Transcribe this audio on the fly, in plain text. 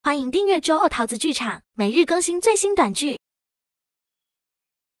欢迎订阅JOWO桃子剧场，每日更新最新短剧。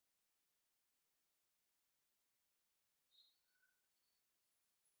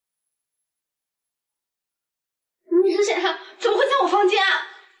你是谁啊？怎么会在我房间啊？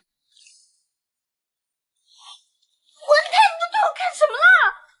混蛋，你都对我干什么了？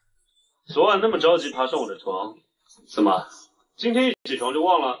昨晚那么着急爬上我的床，怎么今天一起床就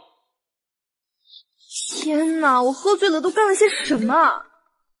忘了？天哪，我喝醉了都干了些什么？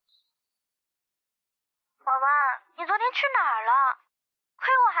宝宝，你昨天去哪儿了？亏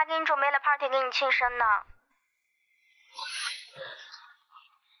我还给你准备了 party 给你庆生呢。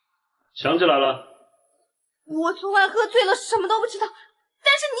想起来了。我昨晚喝醉了，什么都不知道。但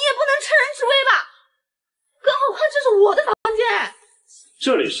是你也不能趁人之危吧？更何况这是我的房间。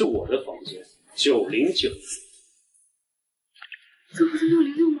这里是我的房间，909。这不是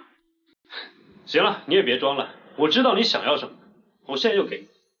606吗？行了，你也别装了，我知道你想要什么，我现在就给你。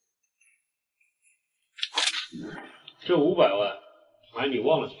这500万买你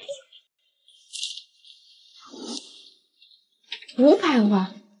忘了什么？500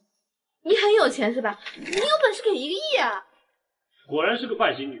万？你很有钱是吧？你有本事给1个亿啊！果然是个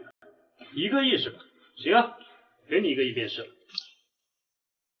拜金女，1个亿是吧？行啊，给你1个亿便是了。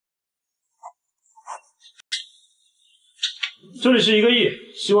这里是1个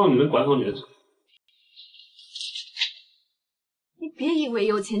亿，希望你能管好你的嘴。你别以为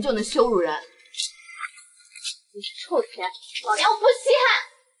有钱就能羞辱人，你是臭钱，老娘不稀罕！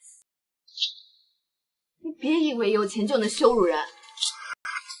你别以为有钱就能羞辱人，你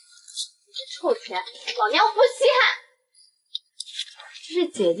是臭钱，老娘不稀罕！这是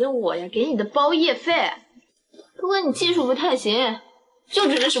姐姐我呀给你的包夜费，如果你技术不太行，就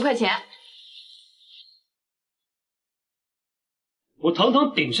值这10块钱。我堂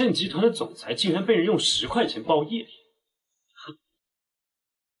堂鼎盛集团的总裁，竟然被人用10块钱包夜费。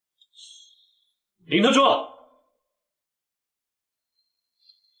领他住！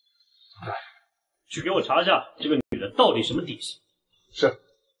去给我查一下这个女的到底什么底细。是。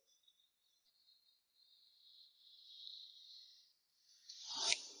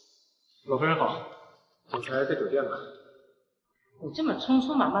老夫人好，总裁在酒店呢。你这么匆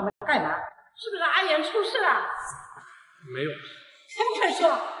匆忙忙的干嘛？是不是阿言出事了？没有。还不快说！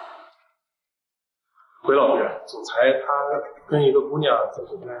回老夫人，总裁他跟一个姑娘在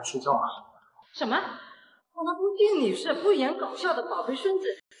酒店睡觉了。什么？我那不定女士不言搞笑的宝贝孙子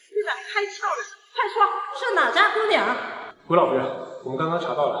居然开窍了！快说，是哪家姑娘？回老夫人，我们刚刚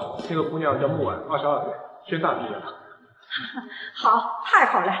查到了，那个姑娘叫穆婉，22岁，宣大毕业了。好，太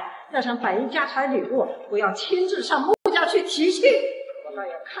好了！要想百亿家财礼物，我要亲自上穆家去提亲。我倒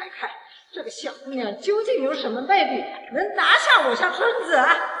要看看这个小姑娘究竟有什么魅力，能拿下我家孙子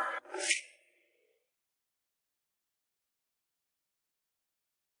啊！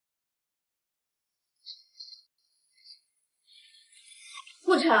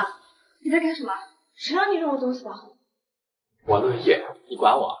顾城，你在干什么？谁让你扔我东西的？我乐意，你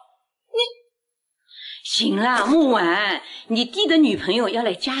管我？行了，木婉，你弟的女朋友要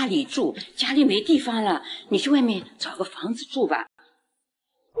来家里住，家里没地方了，你去外面找个房子住吧。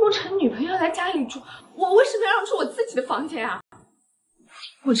顾城女朋友来家里住，我为什么要让住我自己的房间啊？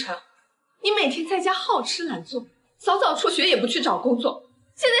顾城，你每天在家好吃懒做，早早辍学也不去找工作，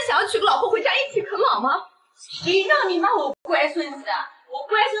现在想要娶个老婆回家一起啃老吗？谁让你骂我乖孙子啊？我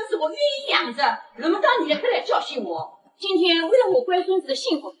乖孙子我愿意养着，轮不到你再来教训我。今天为了我乖孙子的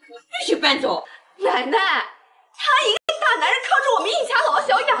幸福，我必须搬走。奶奶，他一个大男人靠着我们一家老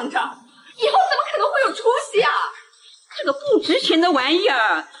小养着，以后怎么可能会有出息啊？这个不值钱的玩意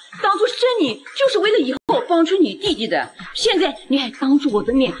儿，当初生你就是为了以后帮助你弟弟的，现在你还当着我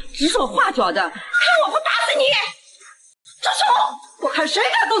的面指手画脚的，看我不打死你！住手！我看谁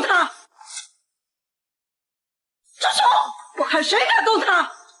敢动他！住手！我看谁敢动他！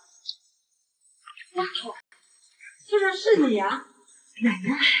丫头，竟然是你啊！奶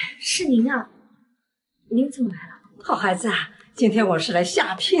奶，是您啊？您怎么来了？好孩子啊，今天我是来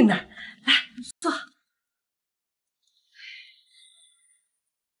下聘的，来坐。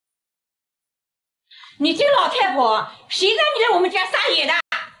你这老太婆，谁让你来我们家撒野的？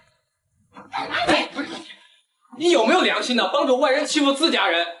你有没有良心呢？帮着外人欺负自家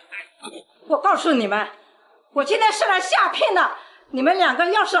人！我告诉你们，我今天是来下聘的，你们2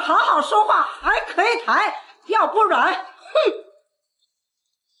个要是好好说话还可以谈，要不然，哼！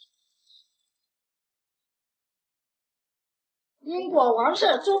因果王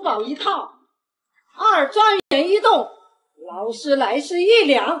舍珠宝1套，2庄园1栋，劳斯莱斯1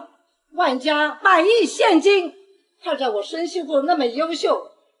辆，万家100亿现金。看在我孙媳妇那么优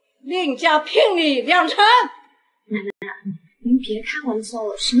秀，另加聘礼2成。奶奶，您别开玩笑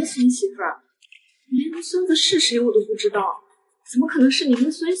了，什么新媳妇儿？连您孙子是谁我都不知道，怎么可能是您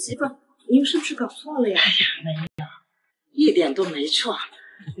的孙媳妇儿？您是不是搞错了呀？哎呀，没有，一点都没错。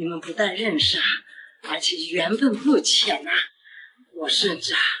你们不但认识啊，而且缘分不浅呐。我甚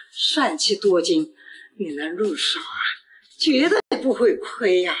至算计多金，你能入手啊，绝对不会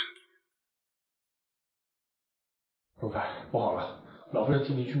亏呀。总裁，不好了，老夫人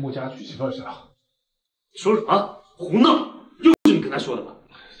替您去穆家娶媳妇儿去了。说什么？胡闹！又是你跟他说的吧？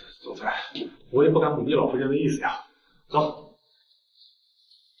总裁，我也不敢忤逆老夫人的意思呀。走。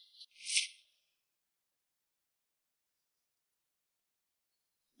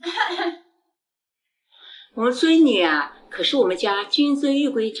我们孙女啊，可是我们家君尊玉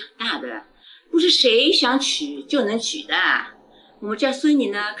贵长大的，不是谁想娶就能娶的。我们家孙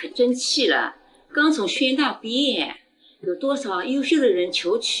女呢，可争气了，刚从宣大毕业，有多少优秀的人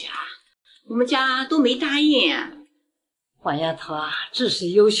求娶啊，我们家都没答应。王丫头啊，自是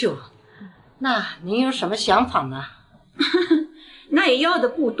优秀，那您有什么想法呢？那也要的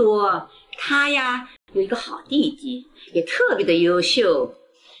不多，她呀有一个好弟弟，也特别的优秀。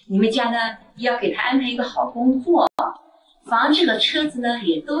你们家呢要给他安排一个好工作，房子和车子呢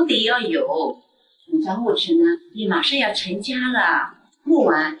也都得要有。我们家牧尘呢也马上要成家了，木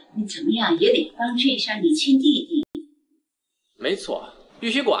婉你怎么样也得帮衬一下你亲弟弟。没错，必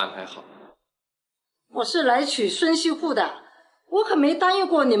须给我安排好。我是来娶孙媳妇的，我可没答应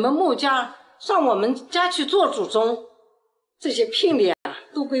过你们穆家上我们家去做祖宗。这些聘礼啊，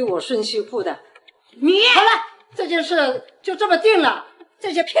都归我孙媳妇的。你好了，这件事就这么定了。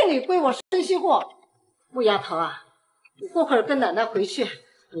这些聘礼归我孙媳妇。穆丫头啊，你过会儿跟奶奶回去，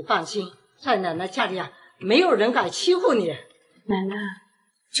你放心，在奶奶家里啊，没有人敢欺负你。奶奶，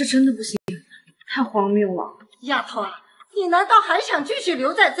这真的不行，太荒谬了。丫头啊，你难道还想继续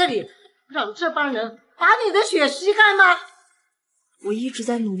留在这里，让这帮人把你的血吸干吗？我一直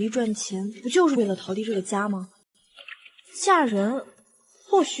在努力赚钱，不就是为了逃离这个家吗？嫁人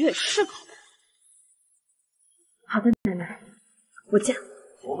或许也是个好办法。好的，奶奶，我嫁。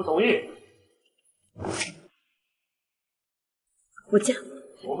我不同意。我嫁。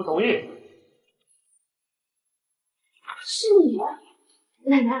我不同意。是你，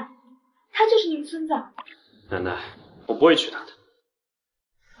奶奶，他就是您孙子。奶奶，我不会娶她的。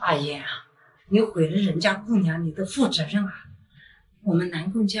阿姨，你毁了人家姑娘你的负责任啊！我们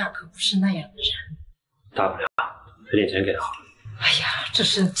南宫家可不是那样的人。大不了赔点钱给她好了。哎呀，这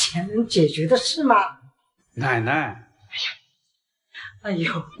是钱能解决的事吗？奶奶。哎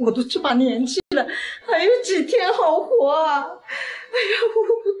呦，我都这把年纪了，还有几天好活啊！哎呀，我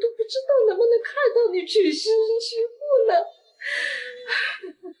都不知道能不能看到你娶新媳妇呢。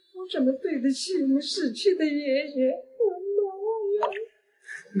我怎么对得起你死去的爷爷？我妈呀！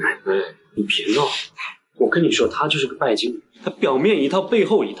奶奶，你别闹！我跟你说，她就是个拜金女，她表面一套，背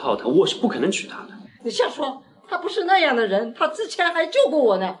后一套，我是不可能娶她的。你瞎说，她不是那样的人，她之前还救过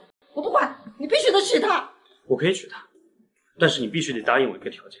我呢。我不管，你必须得娶她。我可以娶她。但是你必须得答应我一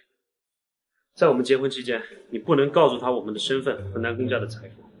个条件，在我们结婚期间，你不能告诉他我们的身份和南宫家的财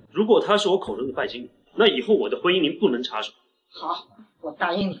富。如果她是我口中的拜金女，那以后我的婚姻您不能插手。好，我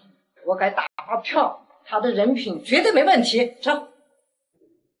答应你，我敢打发票，她的人品绝对没问题。走，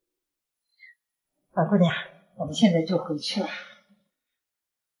小姑娘，我们现在就回去了。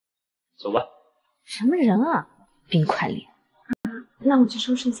走吧。什么人啊，冰块脸。那我去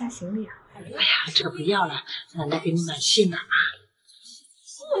收拾一下行李啊。哎呀，这个不要了，奶奶给你买新的啊。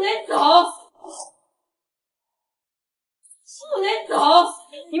不能走，不能走！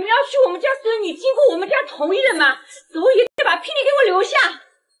你们要娶我们家孙女，经过我们家同意的吗？走也得把聘礼给我留下。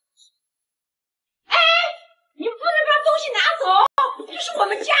哎，你们不能把东西拿走，这是我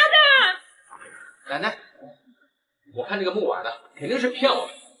们家的。奶奶，我看这个木婉的肯定是骗我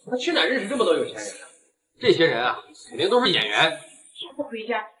的，他去哪认识这么多有钱人啊？这些人啊，肯定都是演员。还不回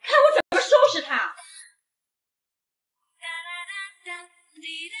家，看我怎么收拾他！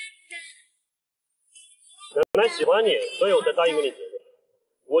奶奶喜欢你，所以我才答应跟你结婚。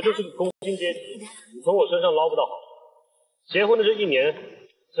我就是个工薪阶级，你从我身上捞不到好处。结婚的这1年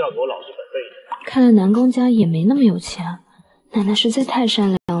是要给我老实本分一点。看来南宫家也没那么有钱，奶奶实在太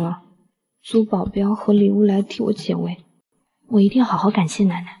善良了，租保镖和礼物来替我解围，我一定要好好感谢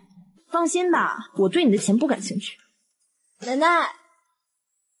奶奶。放心吧，我对你的钱不感兴趣。奶奶。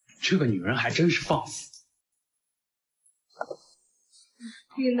这个女人还真是放肆。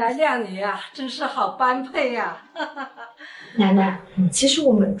你来靓女啊，真是好般配呀！奶奶，其实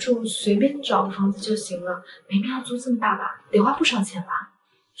我们住随便找个房子就行了，没必要租这么大吧？得花不少钱吧？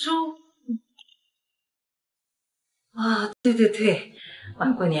租？啊，对，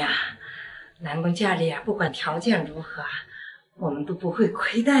婉姑娘，南宫家里啊，不管条件如何，我们都不会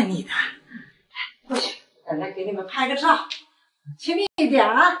亏待你的。过去，奶奶给你们拍个照，亲密一点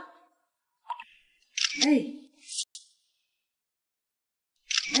啊！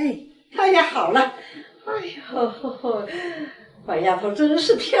太好了！哎呦，坏丫头真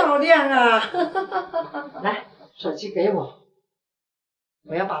是漂亮啊！来，手机给我，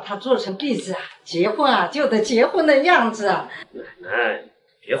我要把它做成壁纸啊！结婚啊就得结婚的样子啊！奶奶，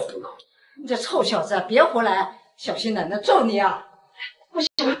别胡闹！你这臭小子，别回来，小心奶奶揍你啊！不行，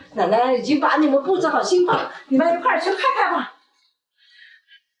奶奶已经把你们布置好新房，你们一块儿去看看吧。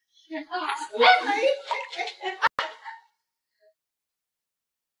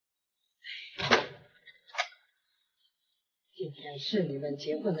今天是你们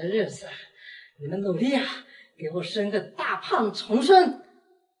结婚的日子，你们努力啊，给我生个大胖重孙。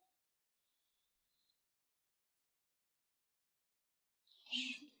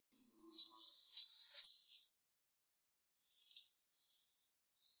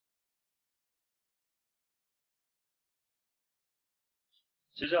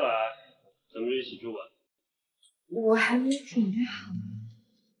接下来咱们就一起住吧。我还没准备好。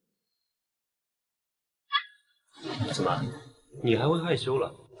怎么，你还会害羞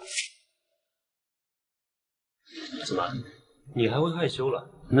了？怎么，你还会害羞了？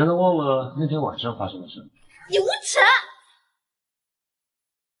难道忘了那天晚上发生的事？你无耻！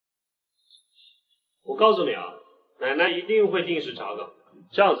我告诉你啊，奶奶一定会定时查岗。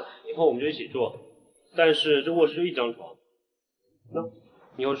这样子，以后我们就一起住，但是这卧室就一张床。那，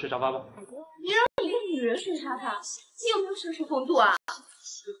你以后睡沙发吧。你让一个女人睡沙发，你有没有绅士风度啊？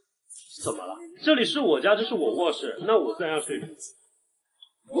怎么了？这里是我家，这是我卧室，那我自然要睡床。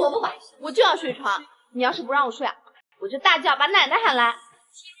我不管，我就要睡床。你要是不让我睡啊，我就大叫把奶奶喊来。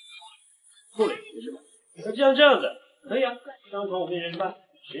不脸皮是吧？那既然这样子，可以啊，这张床我跟你人搬，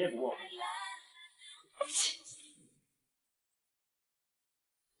谁也不过。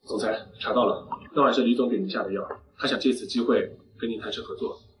总裁查到了，那晚是李总给您下的药，他想借此机会跟您谈成合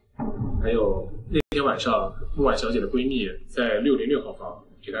作。还有那天晚上，木婉小姐的闺蜜在606号房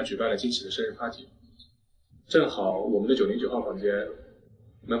给她举办了惊喜的生日 party， 正好我们的909号房间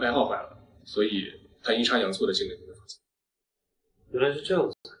门牌号坏了，所以她阴差阳错的进了您的房间。原来是这样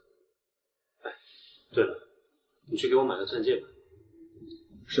子。哎，对了，你去给我买个钻戒吧。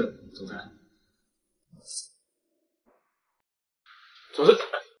是，总裁。总裁。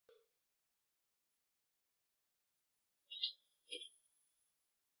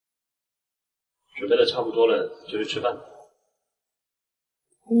准备的差不多了，就去吃饭。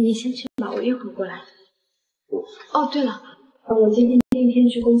你先去吧，我一会儿过来。哦，对了，我今天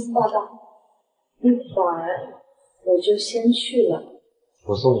去公司报道，一会儿我就先去了。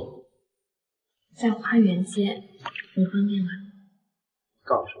我送你。在花园街，你方便吗？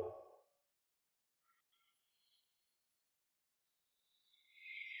告诉我。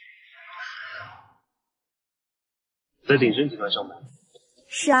在鼎盛集团上班。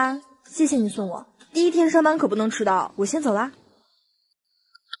是啊，谢谢你送我。第一天上班可不能迟到，我先走啦。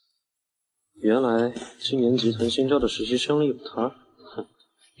原来今年集团新招的实习生里有他，哼，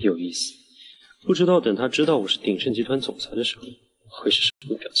有意思。不知道等他知道我是鼎盛集团总裁的时候，会是什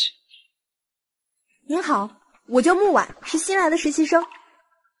么表情？您好，我叫木婉，是新来的实习生。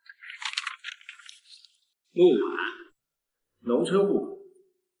木婉，农村户口，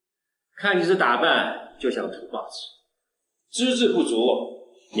看你这打扮就像土包子，资质不足，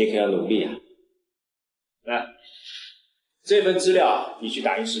你可要努力啊！来，这份资料你去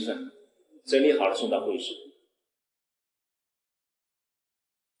打印10份，整理好了送到会议室。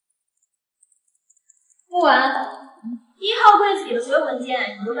木婉，1号柜子里的所有文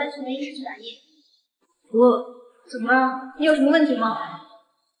件你都搬去会议室去打印。怎么了？你有什么问题吗？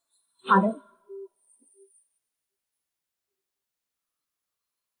好的。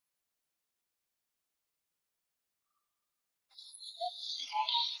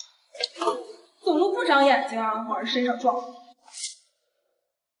走路不长眼睛啊，往人身上撞。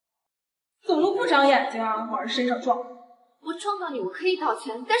走路不长眼睛啊，往人身上撞。我撞到你，我可以道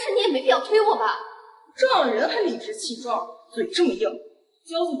歉，但是你也没必要推我吧？撞了人还理直气壮，嘴这么硬，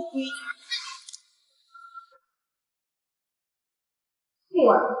教你规矩。木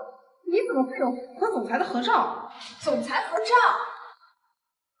婉，你怎么会有和总裁的合照？总裁合照？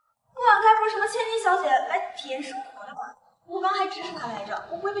木婉该不是什么千金小姐来体验生活的吧？我刚还支持她来着，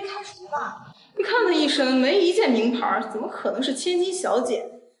我不会被开除吧？你看她一身没一件名牌，怎么可能是千金小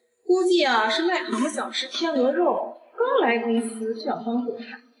姐？估计啊是癞蛤蟆想吃天鹅肉，刚来公司就想当总裁，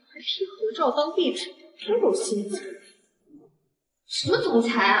还贴合照当壁纸，真够心机。什么总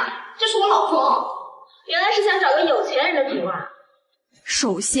裁啊？这是我老公。原来是想找个有钱人的主啊！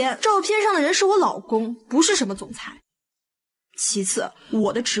首先，照片上的人是我老公，不是什么总裁。其次，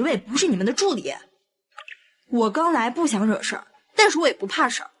我的职位不是你们的助理。我刚来不想惹事儿，但是我也不怕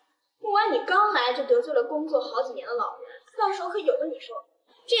事儿。不管你刚来就得罪了工作好几年的老人，到时候可有的你受。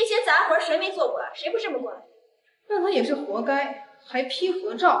这些杂活谁没做过啊？谁不这么过来？那他也是活该，还批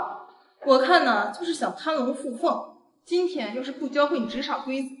合照。我看呢，就是想攀龙附凤。今天要是不教会你职场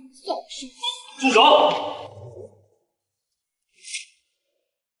规则，算我失败。住手！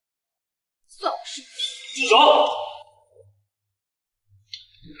算我失败。住手！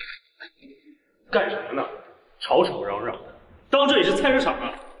干什么呢？吵吵嚷嚷的，当这里是菜市场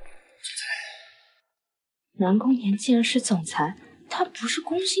啊！南宫琰既然是总裁，他不是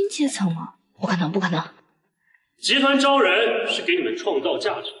工薪阶层吗？不可能，不可能！集团招人是给你们创造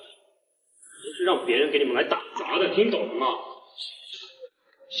价值的，不是让别人给你们来打杂的，听懂了吗？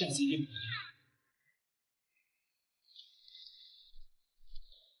下次一定。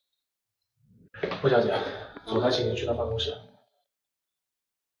傅小姐，总裁请您去他办公室。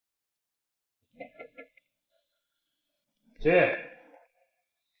进。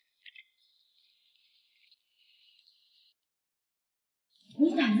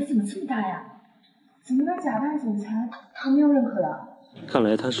你胆子怎么这么大呀？怎么能假扮总裁？他没有认可的。看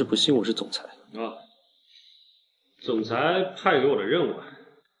来他是不信我是总裁啊。总裁派给我的任务，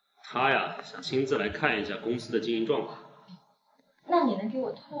他呀想亲自来看一下公司的经营状况。那你能给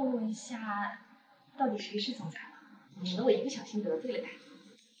我透露一下，到底谁是总裁吗？免得我一不小心得罪了他。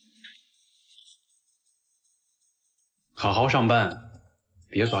好好上班，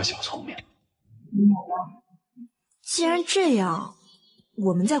别耍小聪明。既然这样，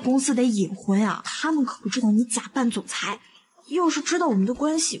我们在公司得隐婚啊！他们可不知道你假扮总裁，要是知道我们的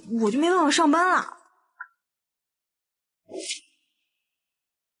关系，我就没办法上班了。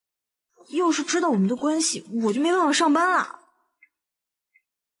要是知道我们的关系，我就没办法上班了。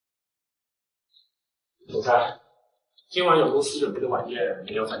总裁，今晚有公司准备的晚宴，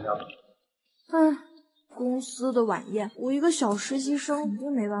您要参加吗？公司的晚宴，我一个小实习生肯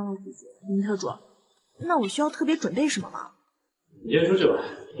定没办法拒绝。林特助，那我需要特别准备什么吗？你先出去吧，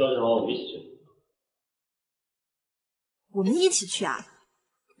到时候我们一起去。我们一起去啊？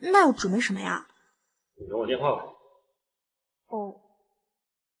那要准备什么呀？你等我电话吧。哦。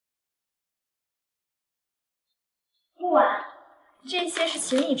木婉，这些是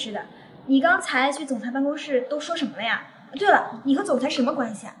请你吃的。你刚才去总裁办公室都说什么了呀？对了，你和总裁什么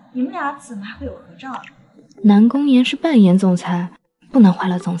关系啊？你们俩怎么还会有合照啊？南宫琰是扮演总裁，不能坏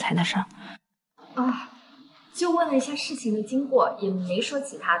了总裁的事儿。就问了一下事情的经过，也没说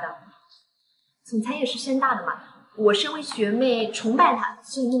其他的。总裁也是轩大的嘛，我身为学妹崇拜他，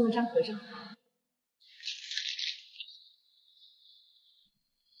就弄了张合照。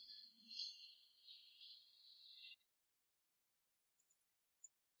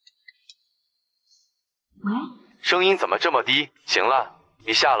喂，声音怎么这么低？行了，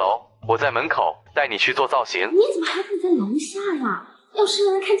你下楼，我在门口带你去做造型。你怎么还可以在楼下呀？要是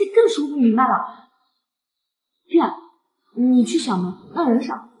让人看见更说不明白了。这样，你去小门，那人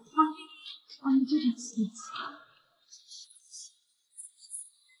少啊，你就这样。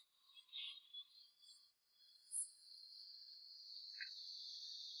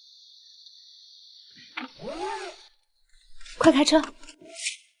快开车！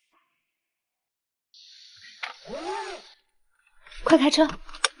快开车！怎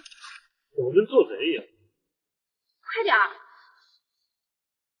么跟做贼一样？快点儿！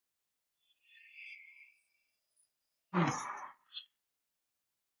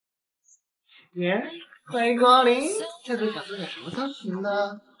耶，欢迎光临！这次想做点什么造型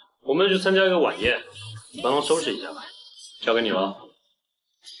呢？我们去参加一个晚宴，你帮忙收拾一下吧，交给你了。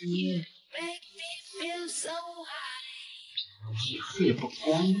皮肤也不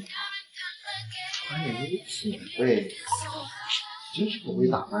光，穿也没品味，真是不会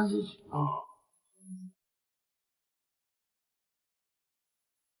打扮自己啊！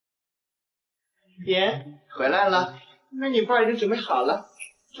爷回来了，那你包已经准备好了，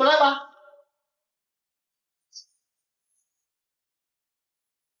出来吧。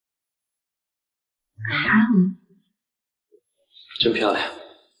真漂亮，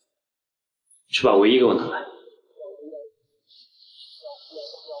去把卫衣给我拿来。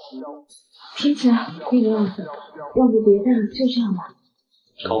听起来很贵的样子，要不别的就这样吧。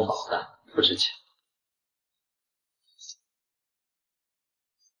高仿的，不值钱。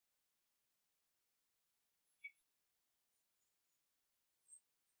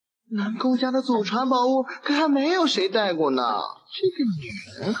南宫家的祖传宝物可还没有谁带过呢，这个女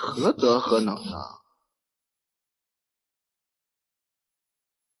人何德何能啊？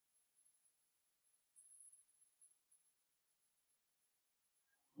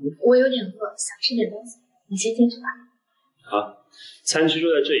我有点饿，想吃点东西，你先进去吧。好，餐区就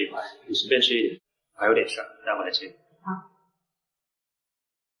在这一块，你随便吃一点。还有点事儿，待会来接你。好。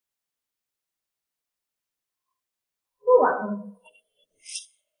不晚了。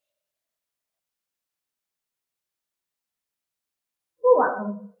不晚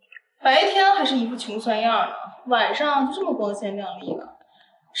了。白天还是一副穷酸样呢，晚上就这么光鲜亮丽了，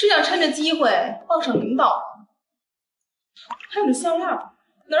是想趁着机会傍上领导吗？还有这项链，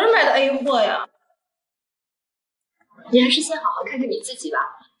哪儿买的 A 货呀？你还是先好好看看你自己吧。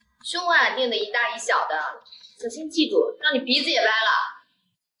胸啊垫的一大一小的，小心记住，让你鼻子也歪了。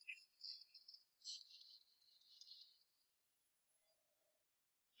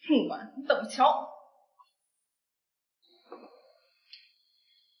木婉，你等着瞧。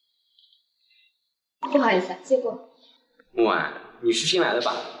不好意思，借过。木婉，你是新来的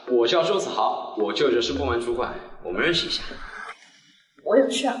吧？我叫周子豪，我舅舅是部门主管，我们认识一下。我有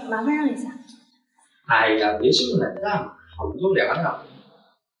事，麻烦让一下。哎呀，别这么冷淡嘛，我们都凉着。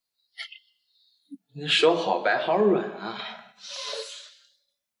你的手好白好软啊！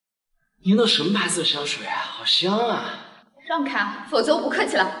你那什么牌子的香水啊？好香啊！让开，否则我不客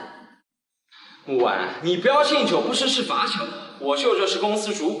气了。木婉，你不要敬酒不吃吃罚酒。我舅舅是公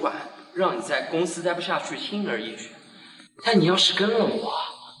司主管，让你在公司待不下去，轻而易举。但你要是跟了我，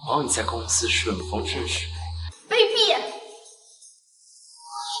保你在公司顺风顺水。卑鄙！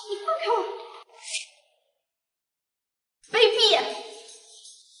你放开我！卑鄙！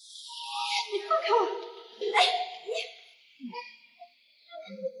你放开我！哎，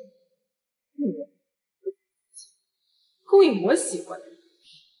勾引我喜欢的，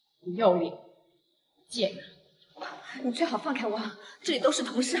不要脸，贱人！你最好放开我，这里都是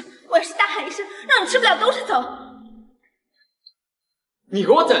同事，我要是大喊一声，让你吃不了兜着走。你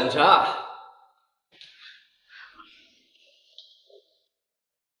给我等着！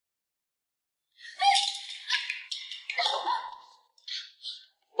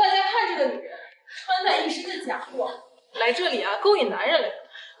大家看这个女人，穿戴一身的假货，来这里啊勾引男人来了。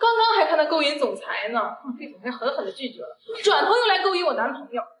刚刚还看她勾引总裁呢，被总裁狠狠的拒绝了，转头又来勾引我男朋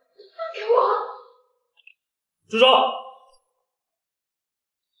友。放开我！住手！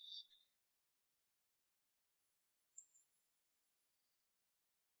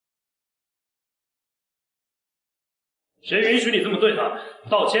谁允许你这么对他？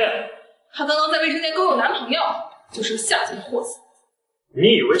道歉！她刚刚在卫生间勾引我男朋友，就是个下贱的货色。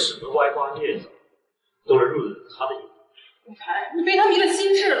你以为什么歪瓜裂枣都能入得他的眼？总裁，你被他迷了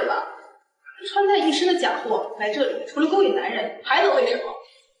心智了吧？穿戴一身的假货来这里，除了勾引男人，还能为什么？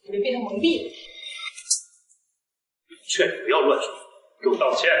你被他蒙蔽了。劝你不要乱说，给我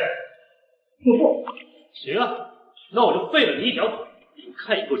道歉！我不。行啊，那我就废了你一条腿。你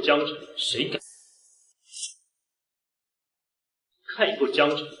看一够江城，谁敢？看一够江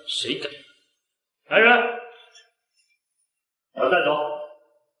城，谁敢？来人，把他带走。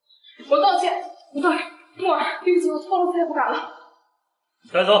我道歉，我道歉。木耳，对不起，我错了，再也不敢了。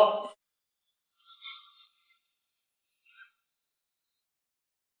带走。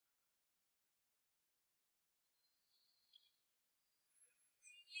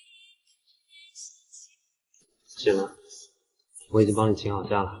行了，我已经帮你请好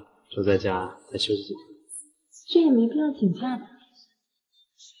假了，就在家再休息几天。这也没必要请假的。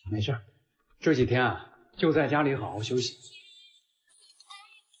没事，这几天啊，就在家里好好休息。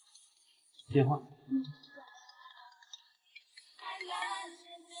电话。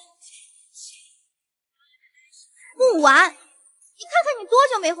木婉，你看看你多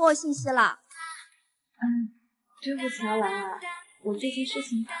久没回我信息了？对不起啊，婉儿，我最近事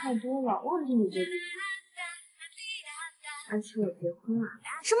情太多了，忘记你这个。而且我结婚了。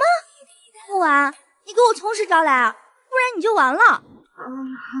什么？木婉，你给我从实招来啊，不然你就完了。好，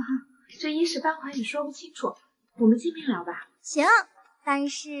这一时半会也说不清楚，我们见面聊吧。行，但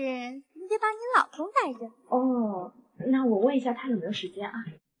是你得把你老公带着。哦，那我问一下他有没有时间啊？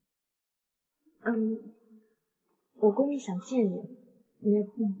我闺蜜想见你，你有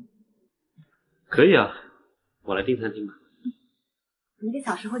空吗？可以啊，我来订餐厅吧。1个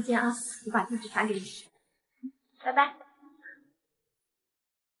小时后见啊，我把地址发给你。拜拜。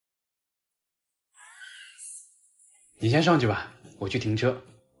你先上去吧，我去停车。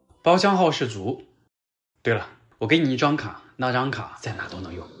包厢号是足。对了，我给你一张卡，那张卡在哪都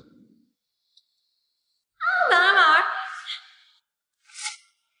能用。马儿，马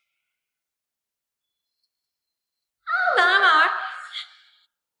儿，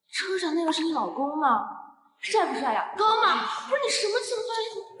车上那个是你老公吗？帅不帅呀？高吗？不是你什么情况？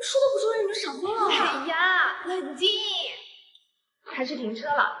说都不说人你就闪婚了？哎呀，冷静。他是停车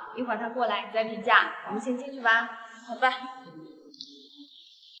了，一会儿他过来你再评价。我们先进去吧。好吧。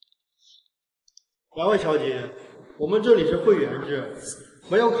两位小姐，我们这里是会员制，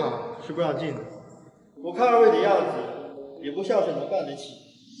没有卡是不让进的。我看二位的样子，也不像是能办得起，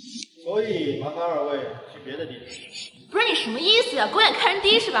所以麻烦二位去别的地方。不是你什么意思呀？狗眼看人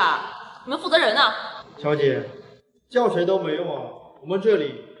低是吧？你们负责人呢？小姐，叫谁都没用啊，我们这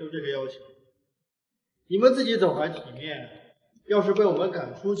里就这个要求。你们自己走还体面，要是被我们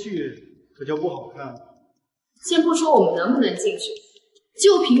赶出去，可就不好看了。先不说我们能不能进去，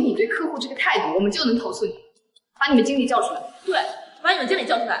就凭你对客户这个态度，我们就能投诉你，把你们经理叫出来。对，把你们经理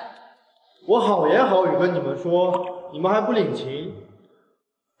叫出来。我好言好语跟你们说，你们还不领情，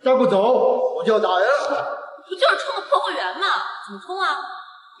再不走我就要打人。不就是充个破会员吗？怎么充啊？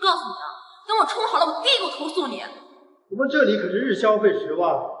告诉你啊，等我充好了，我第一个投诉你。我们这里可是日消费10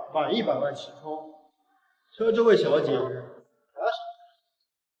万，满100万起充。车这位小姐，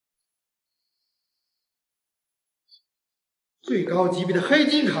最高级别的黑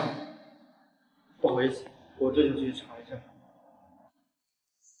金卡。不好意思，我这就去查一下。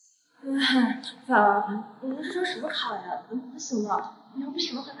宝，你这是张什么卡呀？不行了，你要不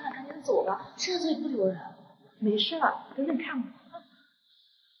行的话，咱俩赶紧走吧，这样子也不留人。没事了，等等看我。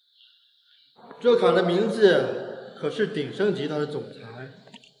这卡的名字可是鼎盛集团的总裁，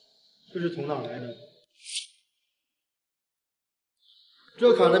这是从哪来的？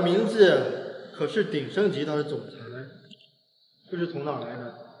这卡的名字可是鼎盛集团的总裁，这是从哪来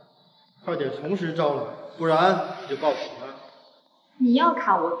的？快点从实招来，不然你就报警了。你要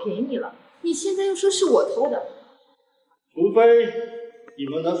卡我给你了，你现在又说是我偷的，除非你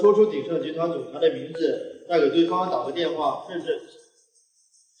们能说出鼎盛集团总裁的名字，再给对方打个电话认证。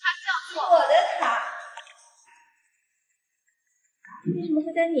他叫我的卡，为什么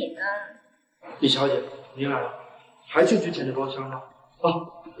会在你呢？李小姐，您来了，还进去捡着包厢吗？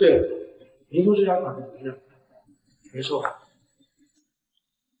哦，对了，您说这张卡是您的，没错吧？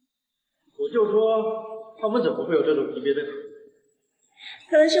我就说他们怎么会有这种级别的卡？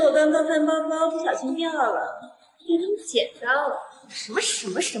可能是我刚刚翻包包不小心掉了，被他们捡到了。什么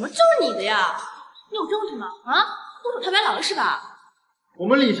就是你的呀？你有证据吗？啊，动手太白狼了是吧？我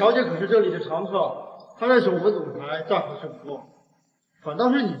们李小姐可是这里的常客，她认识我们总裁大可是不过，反倒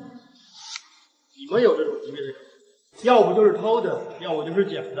是你们有这种级别的卡，要不就是偷的，要不就是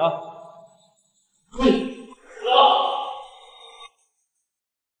捡的。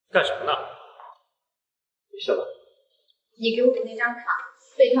干什么呢？小子，你给我的那张卡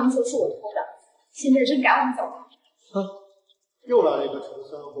被他们说是我偷的，现在真赶我们走了。又来了一个穷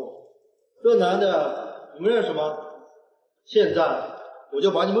三货，这男的你们认识吗？现在我就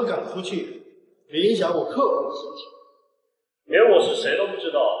把你们赶出去，别影响我客户的心情。连我是谁都不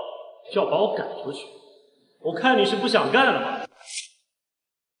知道，就要把我赶出去？我看你是不想干了吧？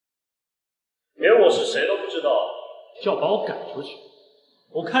连我是谁都不知道，就要把我赶出去？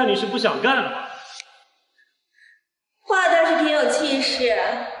我看你是不想干了吧？话倒是挺有气势，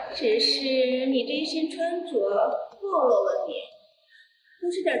只是你这一身穿着暴露了你，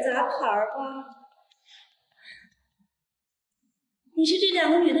不是点杂牌吧？你是这两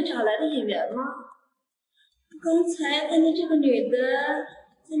个女的找来的演员吗？刚才看见这个女的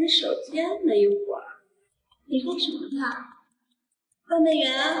在那手贱了一会儿，你干什么呢？扮演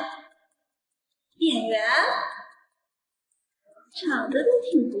员？演员？长得都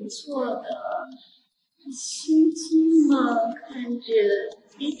挺不错的，这心机嘛，看着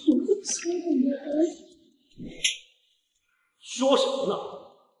也挺不错的。说什么呢？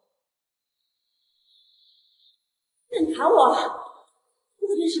你卡我！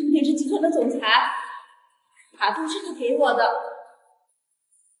我认识鼎盛集团的总裁，卡都是他给我的。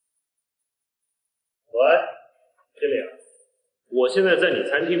喂，经理，我现在在你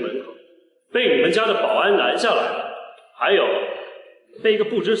餐厅门口，被你们家的保安拦下来了，还有被一个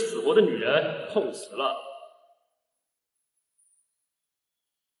不知死活的女人碰瓷了。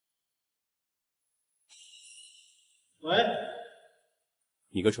喂，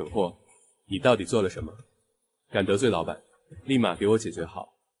你个蠢货，你到底做了什么？敢得罪老板，立马给我解决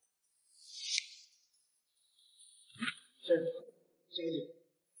好。小姐，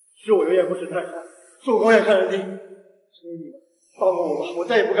是我有眼不识泰山，是我狗眼看人低，求你们放过我吧，我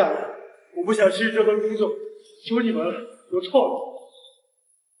再也不敢了，我不想失去这份工作，求你们了，我错了。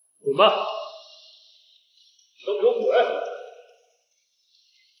滚吧，都给我滚！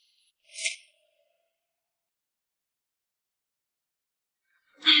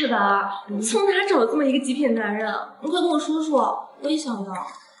大宝，你从哪找了这么一个极品男人？你快跟我说说，我也想要。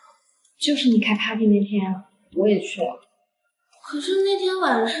就是你开 party 那天，我也去了。可是那天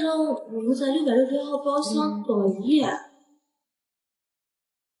晚上我们在661号包厢等了一夜。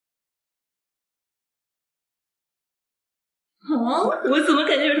我怎么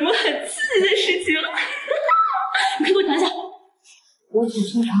感觉有什么很刺激的事情？我走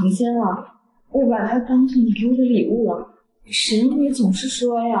错房间了，我把它当做你给我的礼物了。谁让你总是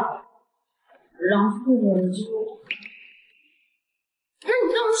说呀？然后我就……那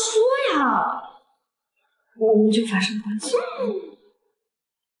你这么说呀？我们就发生关系了。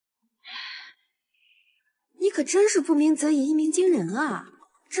你可真是不鸣则已，一鸣惊人啊！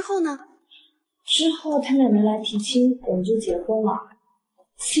之后呢？之后他奶奶来提亲，我们就结婚了。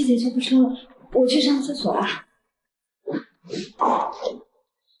细节就不说了，我去上厕所了。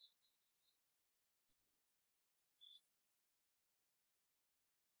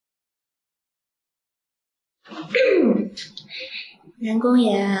员工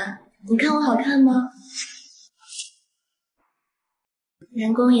爷，你看我好看吗？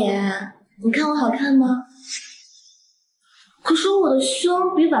员工爷，你看我好看吗？可是我的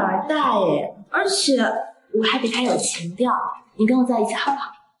胸比婉儿大耶，而且我还比她有情调。你跟我在一起好不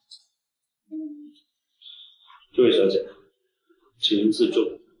好？这位小姐，请您自重。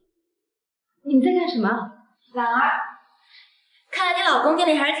你们在干什么？婉儿，看来你老公跟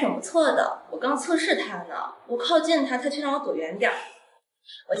你还是挺不错的。我刚测试他呢，我靠近他，他却让我躲远点儿。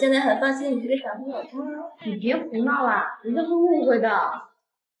我现在很放心你这个小朋友了。你别胡闹了，人家会误会的。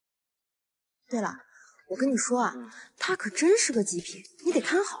对了，我跟你说啊，他可真是个极品，你得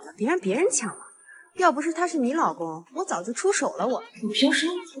看好了，别让别人抢了。要不是他是你老公，我早就出手了。你平时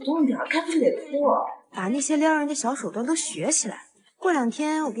主动点，开不是得哭？把那些撩人的小手段都学起来。过2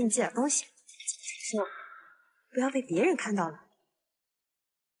天我给你寄点东西，是吧？不要被别人看到了。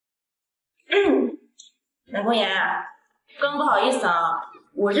南宫言，刚不好意思啊，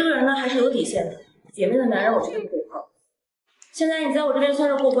我这个人呢还是有底线的，姐妹的男人我绝对不会碰。现在你在我这边算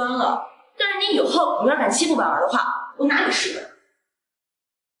是过关了，但是你以后你要敢欺负婉儿的话，我拿你是本。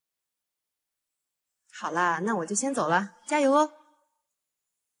好啦，那我就先走了，加油哦！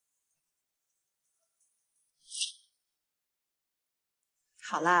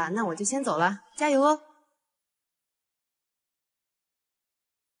好啦，那我就先走了，加油哦！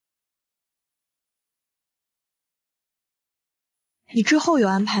你之后有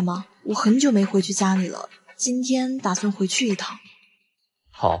安排吗？我很久没回去家里了，今天打算回去一趟。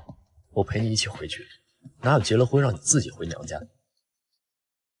好，我陪你一起回去。哪有结了婚让你自己回娘家？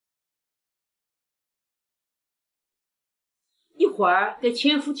一会儿给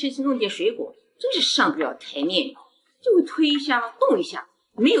前夫去弄点水果，真是上不了台面，就会推一下动一下，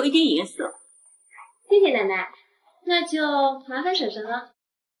没有一点颜色。谢谢奶奶，那就麻烦婶婶了。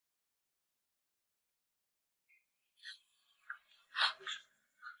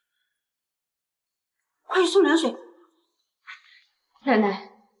快去送凉水。奶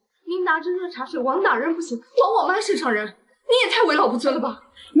奶，您拿着热茶水往哪扔不行，往我妈身上扔，你也太为老不尊了吧！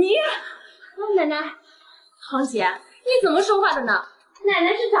你，奶奶，堂姐，你怎么说话的呢？奶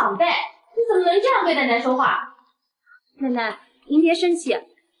奶是长辈，你怎么能这样对奶奶说话？奶奶，您别生气，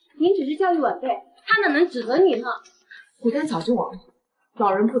您只是教育晚辈，他哪能指责你呢？古代早就亡了，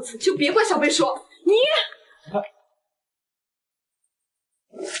老人不辞，就别怪小辈说你。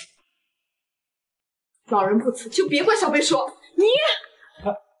老人不辞，就别怪小辈说你。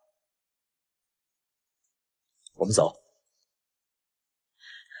我们走。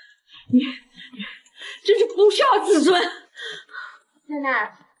你真是不孝子孙！奶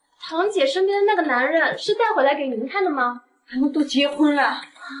奶，堂姐身边的那个男人是带回来给您看的吗？他们都结婚了啊？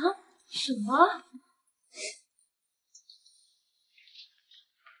什么？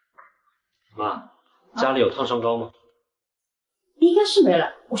妈，家里有烫伤膏吗？应该是没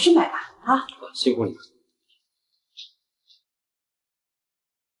了，我去买吧。啊，辛苦你了。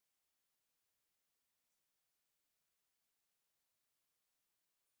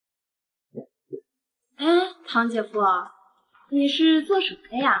哎，唐姐夫，你是做什么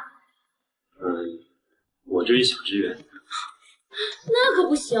的呀？我就一小职员。那可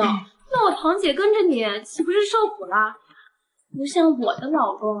不行，那我堂姐跟着你岂不是受苦了？不像我的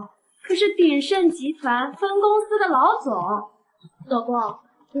老公，可是鼎盛集团分公司的老总。老公，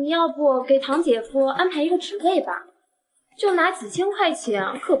你要不给堂姐夫安排一个职位吧？就拿几千块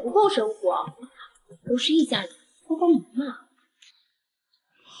钱，可不够生活。都是一家人，帮帮忙嘛。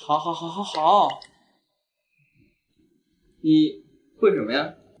好。你会什么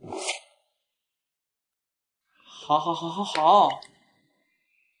呀？好。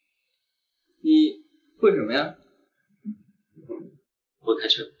你会什么呀？会开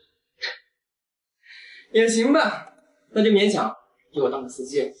车。也行吧，那就勉强给我当个司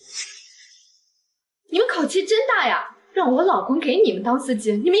机。你们口气真大呀！让我老公给你们当司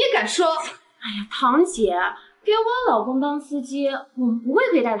机，你们也敢说？哎呀，堂姐，给我老公当司机，我们不会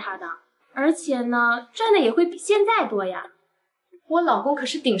亏待他的，而且呢，赚的也会比现在多呀。我老公可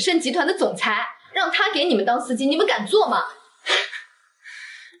是鼎盛集团的总裁，让他给你们当司机，你们敢做吗？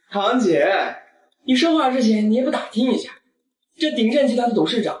堂姐，你说话之前你也不打听一下，这鼎盛集团的董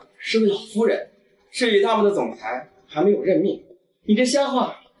事长是位老夫人，至于他们的总裁还没有任命，你这瞎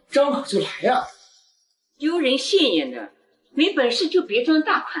话张口就来呀！丢人现眼的，没本事就别装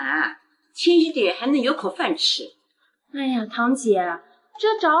大款，谦虚点还能有口饭吃。哎呀，堂姐，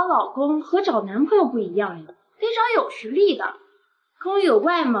这找老公和找男朋友不一样呀，得找有实力的。光有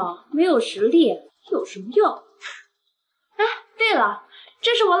外貌没有实力有什么用？哎，对了，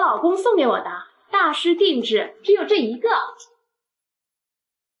这是我老公送给我的，大师定制，只有这一个。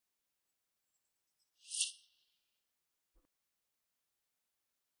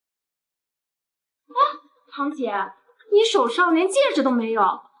啊，堂姐，你手上连戒指都没有，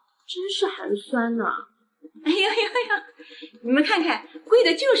真是寒酸呐！哎呦呦呦，你们看看，贵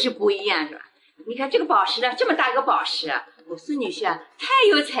的就是不一样，是吧？你看这个宝石的，这么大个宝石，我孙女婿啊，太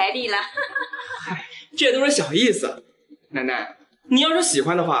有财力了。嗨，这都是小意思。奶奶，你要是喜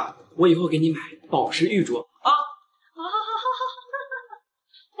欢的话，我以后给你买宝石玉镯啊。好。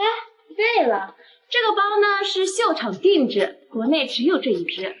哎，对了，这个包呢是秀场定制，国内只有这一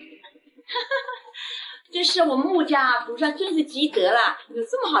只。这是我们穆家祖上真是积德了，有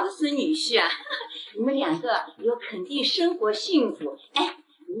这么好的孙女婿啊！你们两个以后肯定生活幸福。哎，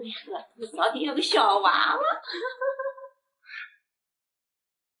你们两个你早点要个小娃娃。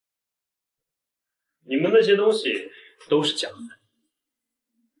你们那些东西都是假的。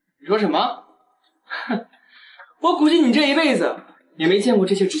你说什么？我估计你这一辈子也没见过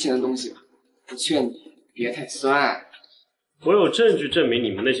这些值钱的东西吧？我劝你别太酸。我有证据证明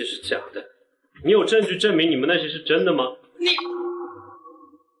你们那些是假的。你有证据证明你们那些是真的吗？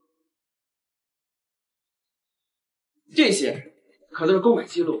这些可都是购买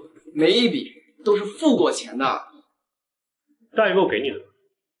记录，每一笔都是付过钱的。代购给你的。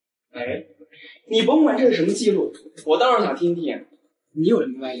哎，你甭管这是什么记录，我倒是想听听你有什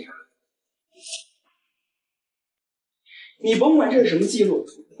么歪理啊！你甭管这是什么记录，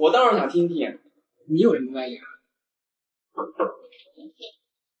我倒是想听听你有什么歪理啊！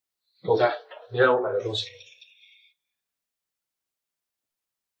总裁，你让我买的东西。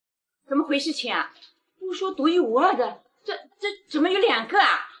怎么回事，亲啊？不说独一无二的，这怎么有2个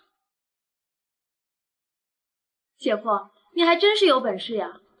啊？姐夫，你还真是有本事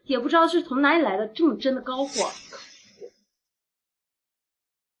呀！也不知道是从哪里来的这么真的高货。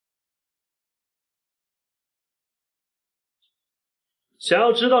想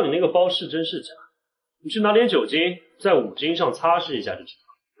要知道你那个包是真是假，你去拿点酒精在五金上擦拭一下就知道。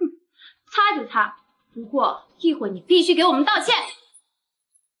擦就擦，不过一会儿你必须给我们道歉。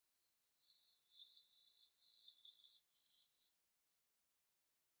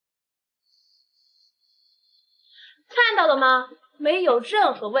看到了吗？没有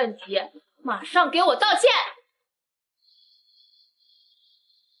任何问题，马上给我道歉。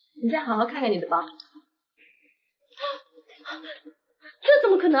你再好好看看你的包。这怎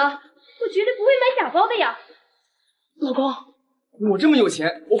么可能？我绝对不会买假包的呀！老公，我这么有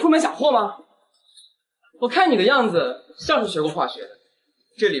钱，我会买假货吗？我看你的样子像是学过化学的，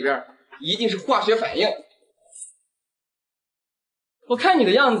这里边一定是化学反应。我看你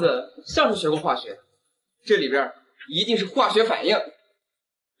的样子像是学过化学的，这里边一定是化学反应。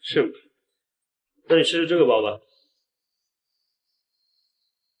是吗？那你试试这个包吧。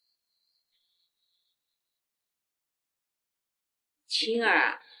青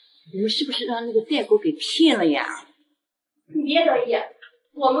儿，你们是不是让那个代购给骗了呀？你别得意，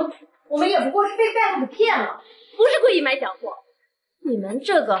我们也不过是被代购给骗了，不是故意买假货。你们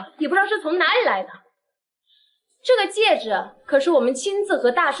这个也不知道是从哪里来的。这个戒指可是我们亲自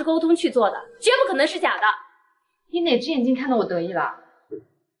和大师沟通去做的，绝不可能是假的。你哪只眼睛看到我得意了？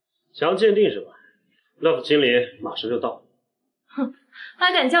想要鉴定是吧？Love 经理马上就到。哼，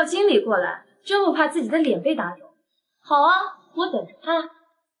还敢叫经理过来，真不怕自己的脸被打肿？好啊，我等着看。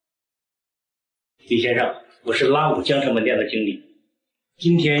李先生，我是拉武江城门店的经理。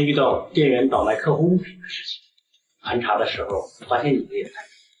今天遇到店员倒卖客户物品的事情，盘查的时候发现你们也在，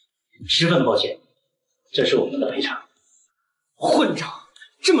十分抱歉，这是我们的赔偿。混账！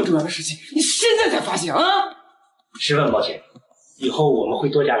这么重要的事情，你现在才发现啊！十分抱歉，以后我们会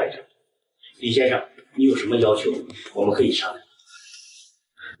多加来整。李先生，你有什么要求，我们可以商量。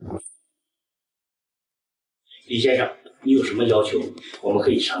李先生，你有什么要求，我们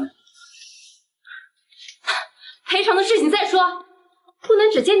可以商量。赔偿的事情再说，不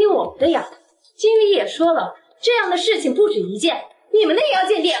能只鉴定我们的呀。经理也说了，这样的事情不止一件，你们的也要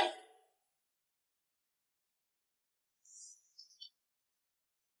鉴定。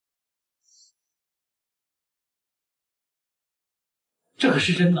这可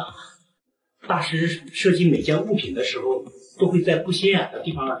是真的。大师设计每件物品的时候，都会在不显眼的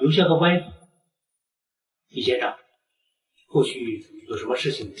地方留下个歪缝。李先生，后续有什么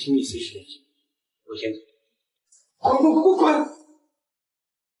事情，请你随时联系。我先走。滚！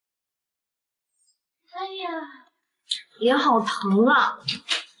哎呀，脸好疼啊！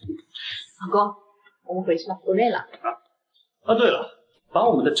老公，我们回去吧，都累了。啊，对了，把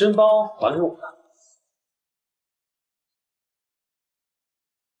我们的真包还给我吧。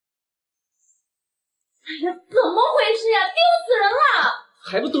哎呀，怎么回事呀？丢死人了！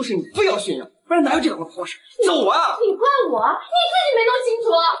还不都是你非要炫耀，不然哪有这样的破事？走啊！你怪我，你自己没弄清楚。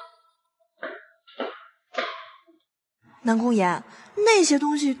南宫言，那些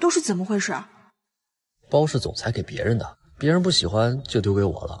东西都是怎么回事？包是总裁给别人的，别人不喜欢就丢给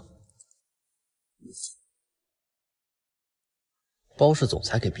我了。包是总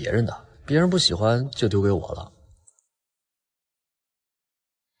裁给别人的，别人不喜欢就丢给我了。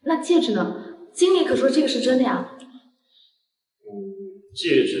那戒指呢？经理可说这个是真的呀。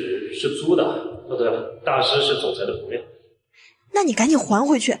戒指是租的。哦，对了，大师是总裁的朋友。那你赶紧还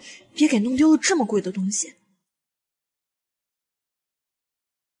回去，别给弄丢了这么贵的东西。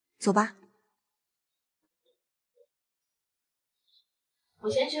走吧。我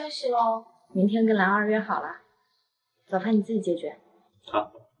先休息喽，明天跟兰儿约好了，早饭你自己解决。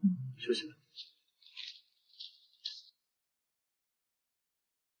好，休息吧。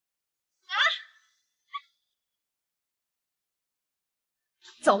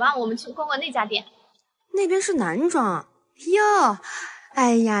走吧，我们去逛逛那家店。那边是男装哟。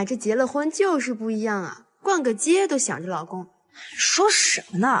哎呀，这结了婚就是不一样啊，逛个街都想着老公。说什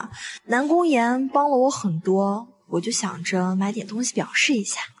么呢？南宫言帮了我很多，我就想着买点东西表示一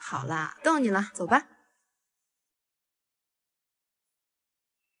下。好啦，逗你了，走吧。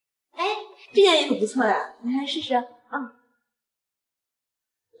哎，这件衣服不错呀，你来试试。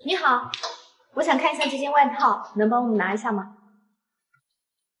你好，我想看一下这件外套，能帮我们拿一下吗？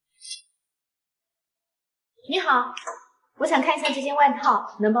你好，我想看一下这件外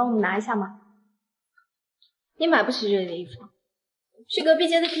套，能帮我们拿一下吗？你买不起这件衣服，去隔壁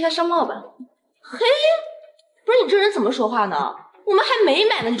街的替他上帽吧。嘿，不是你这人怎么说话呢？我们还没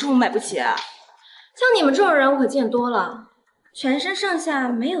买呢，你说我买不起？像你们这种人我可见多了，全身上下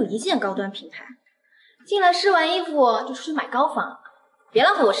没有一件高端品牌，进来试完衣服就出去买高仿，别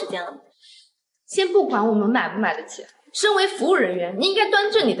浪费我时间了。先不管我们买不买得起，身为服务人员，你应该端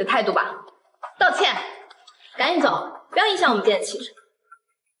正你的态度吧。道歉。赶紧走，不要影响我们店的气质。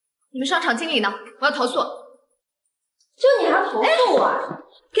你们商场经理呢？我要投诉。就你还要投诉我？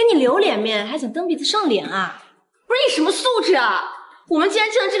给你留脸面，还想蹬鼻子上脸啊？不是你什么素质啊？我们既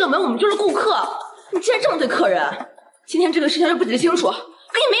然进了这个门，我们就是顾客。你竟然这么对客人，今天这个事情要不解释清楚，给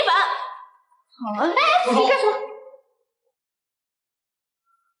你没板。好啊！哎，你干什么？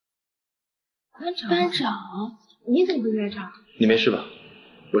班长，你怎么会在这儿？你没事吧？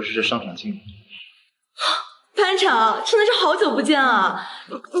我是这商场经理。班长，真的是好久不见啊！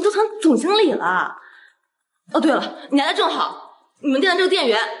你都成总经理了。哦，对了，你来的正好，你们店的这个店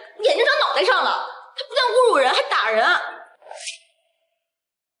员眼睛长脑袋上了，他不但侮辱人，还打人。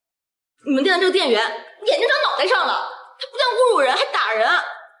你们店的这个店员眼睛长脑袋上了，他不但侮辱人，还打人。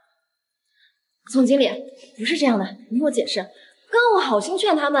总经理，不是这样的，你听我解释。刚刚我好心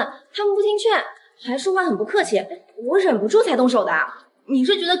劝他们，他们不听劝，还说话很不客气，我忍不住才动手的。你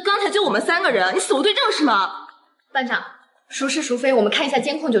是觉得刚才就我们3个人，你死无对证是吗？班长，孰是孰非，我们看一下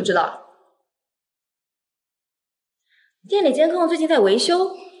监控就知道了。店里监控最近在维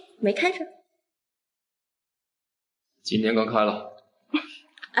修，没开着。今天刚开了。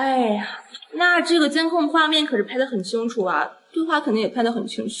哎呀，那这个监控画面可是拍得很清楚啊，对话肯定也拍得很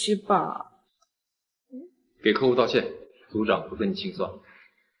清晰吧？给客户道歉，组长不跟你清算。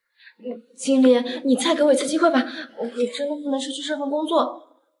经理，你再给我一次机会吧，我真的不能失去这份工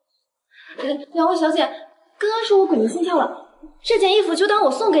作。两位小姐，刚刚是我鬼迷心窍了，这件衣服就当我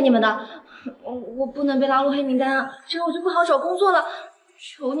送给你们的，我不能被拉入黑名单啊，这样我就不好找工作了，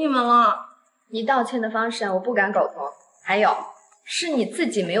求你们了。你道歉的方式我不敢苟同，还有是你自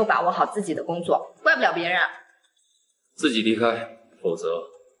己没有把握好自己的工作，怪不了别人。自己离开，否则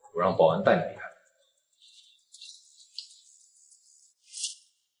我让保安带你离开。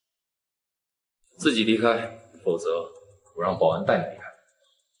自己离开，否则我让保安带你离开。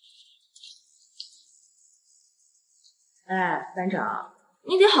哎，班长，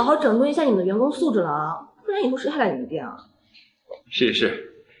你得好好整顿一下你们的员工素质了啊，不然以后谁还来你们店啊？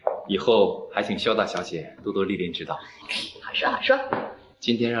是，以后还请肖大小姐多多莅临指导。好说好说。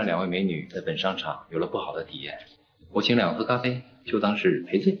今天让2位美女在本商场有了不好的体验，我请2位喝咖啡，就当是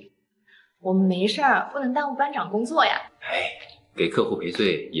赔罪。我们没事儿，不能耽误班长工作呀。哎，给客户赔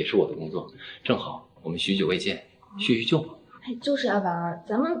罪也是我的工作，正好我们许久未见，叙叙旧嘛。哎，就是啊，婉儿，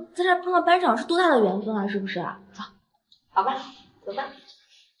咱们在这儿碰到班长是多大的缘分啊，是不是？走，好吧，走吧。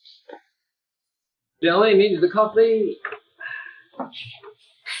2位美女的咖啡。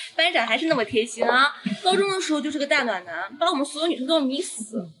班长还是那么贴心啊！高中的时候就是个大暖男，把我们所有女生都迷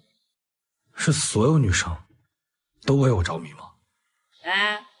死。是所有女生都为我着迷吗？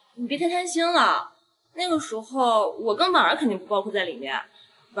哎，你别太贪心了。那个时候我跟婉儿肯定不包括在里面，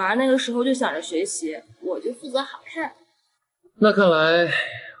婉儿那个时候就想着学习，我就负责好看。那看来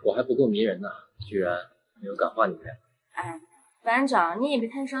我还不够迷人呢，居然没有感化你们俩。哎，班长你也别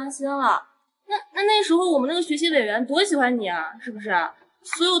太伤心了。那时候我们那个学习委员多喜欢你啊，是不是？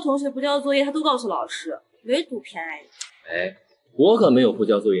所有同学不交作业他都告诉老师，唯独偏爱你。哎，我可没有不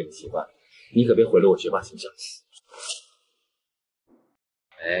交作业的习惯，你可别毁了我学霸形象。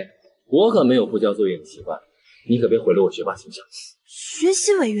哎，我可没有不交作业的习惯，你可别毁了我学霸形象。学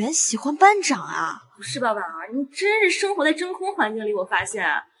习委员喜欢班长啊？不是吧，婉儿，你真是生活在真空环境里。我发现，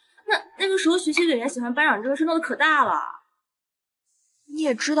那个时候学习委员喜欢班长这个事闹得可大了。你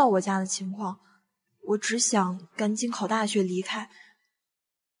也知道我家的情况，我只想赶紧考大学离开。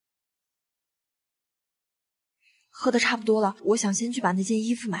喝的差不多了，我想先去把那件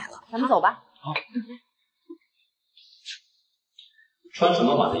衣服买了。咱们走吧。好。穿什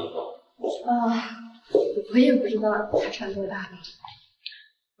么码的衣服？我也不知道他穿多大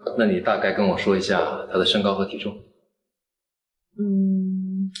了。那你大概跟我说一下他的身高和体重。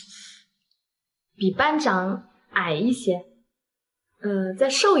比班长矮一些，再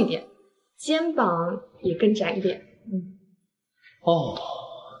瘦一点，肩膀也更窄一点。哦，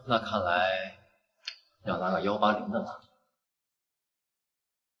那看来要拿个180的了。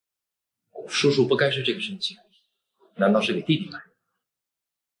叔叔不该是这个身形，难道是给弟弟买的？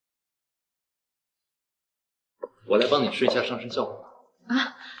我来帮你试一下上身效果。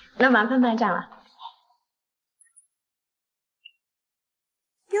啊，那麻烦班长了。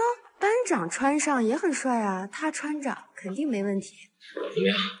哟，班长穿上也很帅啊，他穿着肯定没问题。怎么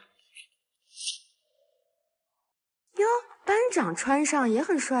样？哟，班长穿上也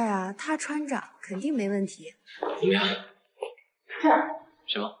很帅啊，他穿着肯定没问题。怎么样？这儿。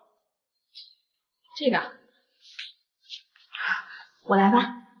什么？这个。我来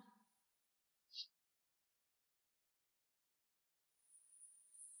吧。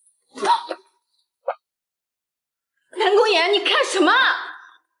南宫言，你干什么？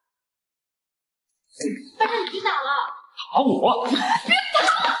班长，你去哪了？打我！别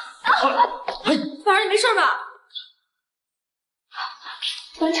打！婉儿，你没事吧？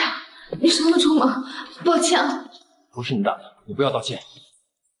班长，你伤得重吗？抱歉啊。不是你打的，你不要道歉。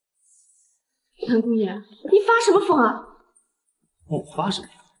南宫言，你发什么疯啊？我发什么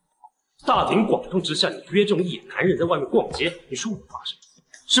疯？大庭广众之下，你约这种野男人在外面逛街，你说我发什么疯？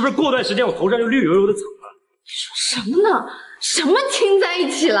是不是过段时间我头上就绿油油的草了？你说什么呢？什么亲在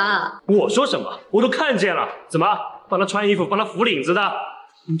一起了？我说什么？我都看见了。怎么？帮他穿衣服，帮他扶领子的？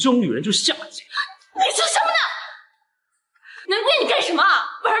你这种女人就是下贱。你说什么呢？南宫言，你干什么？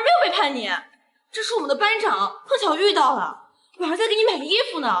婉儿没有背叛你，这是我们的班长，碰巧遇到了，婉儿在给你买衣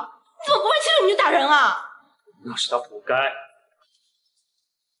服呢，你怎么不问清楚你就打人啊？那是他活该。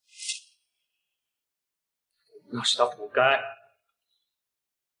那是他活该。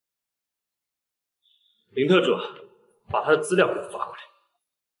林特助，把他的资料给我发过来。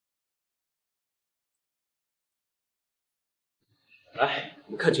来，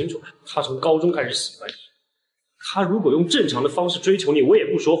你看清楚了，他从高中开始喜欢你。他如果用正常的方式追求你，我也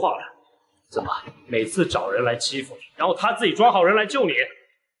不说话了。怎么，每次找人来欺负你，然后他自己抓好人来救你？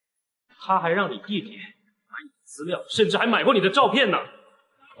他还让你弟弟买你的资料，甚至还买过你的照片呢。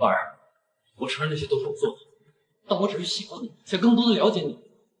婉儿，我承认那些都是我做的，但我只是喜欢你，想更多的了解你。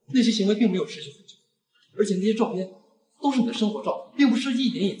那些行为并没有持续很久，而且那些照片都是你的生活照，并不涉及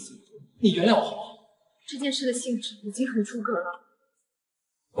一点隐私。你原谅我好不好？这件事的性质已经很出格了。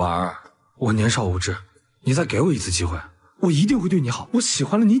婉儿，我年少无知，你再给我一次机会，我一定会对你好。我喜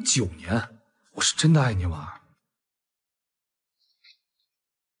欢了你9年，我是真的爱你，婉儿。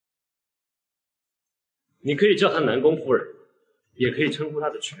你可以叫她南宫夫人，也可以称呼她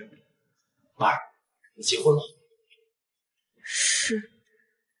的全名。婉儿，你结婚了？是，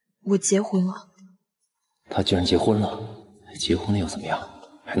我结婚了。他居然结婚了，结婚了又怎么样？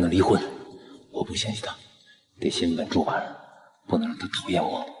还能离婚？我不嫌弃他，得先稳住婉儿，不能让他讨厌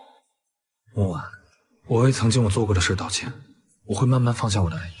我。木婉，我为曾经我做过的事道歉，我会慢慢放下我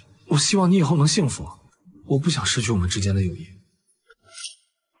的爱意。我希望你以后能幸福，我不想失去我们之间的友谊。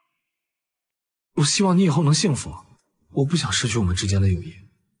我希望你以后能幸福，我不想失去我们之间的友谊。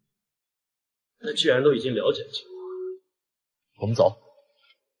那既然都已经了解了情况，我们走。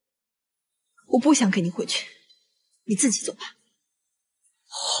我不想跟你回去，你自己走吧。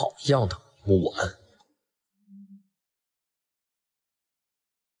好样的，木婉。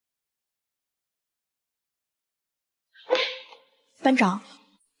班长，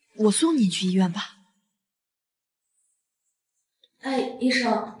我送你去医院吧。哎，医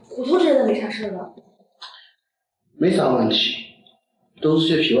生，骨头真的没啥事吧？没啥问题，都是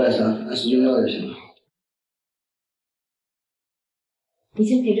些皮外伤，按时用药就行了。你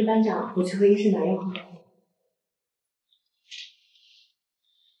先陪着班长，我去和医生拿药好了。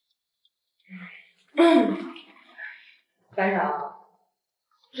班长，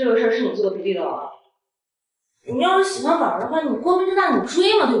这个事儿是你做的不地道啊！你要是喜欢玩的话，你光明正大你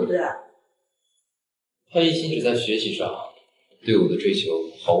追嘛，对不对？他一心只在学习上，对我的追求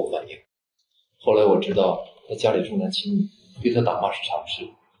毫无反应。后来我知道他家里重男轻女，对他打骂是常事，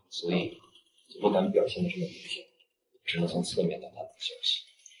所以就不敢表现的这么明显，只能从侧面打探消息。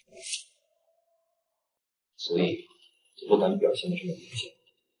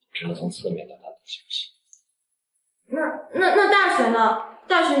那大学呢？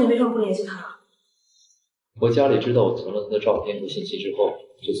大学你为什么不联系他？我家里知道我存了他的照片和信息之后，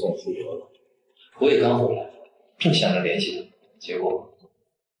就送我出国了。我也刚回来，正想着联系他，结果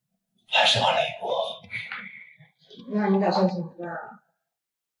还是晚了一步。那你打算怎么办啊？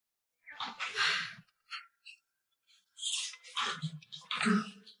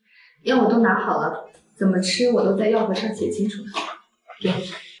药我都拿好了，怎么吃我都在药盒上写清楚了。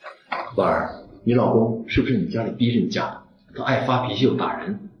婉儿，你老公是不是你家里逼着你嫁的？他爱发脾气又打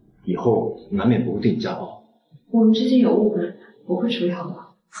人，以后难免不会对你家暴。我们之间有误会，我会处理好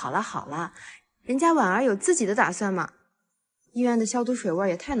的。好了好了，人家婉儿有自己的打算嘛。医院的消毒水味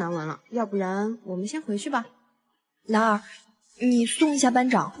也太难闻了，要不然我们先回去吧。兰儿，你送一下班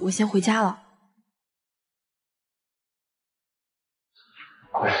长，我先回家了。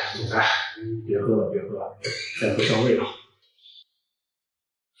哎，总裁，别喝了，别喝了，再喝伤胃了。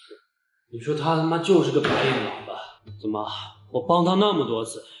你说他他妈就是个白眼狼吧？怎么，我帮他那么多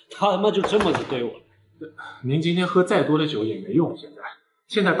次，他他妈就这么子对我？您今天喝再多的酒也没用，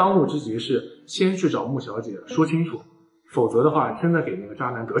现在当务之急是先去找穆小姐说清楚，否则的话真的给那个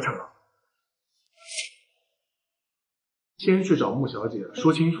渣男得逞了。先去找穆小姐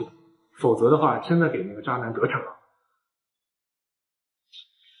说清楚，否则的话真的给那个渣男得逞了。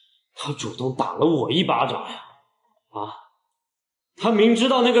他主动打了我一巴掌呀！啊，他明知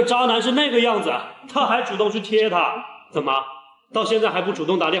道那个渣男是那个样子，他还主动去贴他，怎么到现在还不主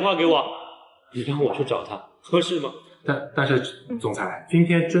动打电话给我？你让我去找他，合适吗？但是总裁，今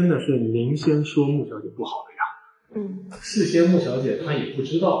天真的是您先说穆小姐不好的呀。事先穆小姐她也不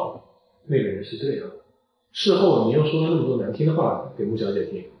知道那个人是这样的，事后你又说了那么多难听的话给穆小姐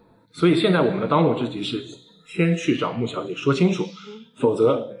听，所以现在我们的当务之急是先去找穆小姐说清楚，否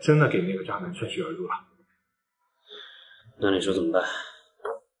则真的给那个渣男趁虚而入了。那你说怎么办？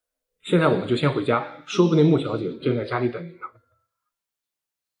现在我们就先回家，说不定穆小姐正在家里等您呢。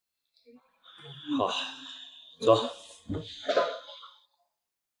好，走。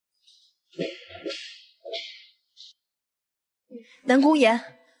南宫言，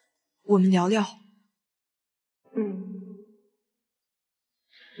我们聊聊。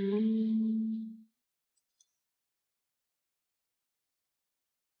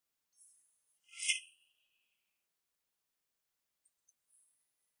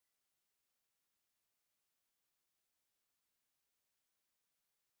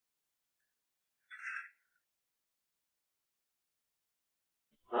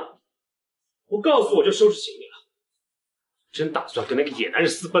不告诉我就收拾行李了，真打算跟那个野男人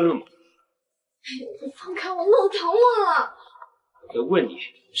私奔了吗？你放开我，弄疼我了！我在问你，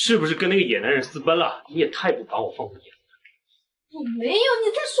是不是跟那个野男人私奔了？你也太不把我放在眼里了。我没有，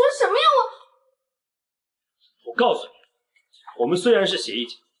你在说什么呀？我告诉你，我们虽然是协议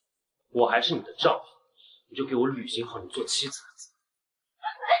结，我还是你的丈夫，你就给我履行好你做妻子的责任。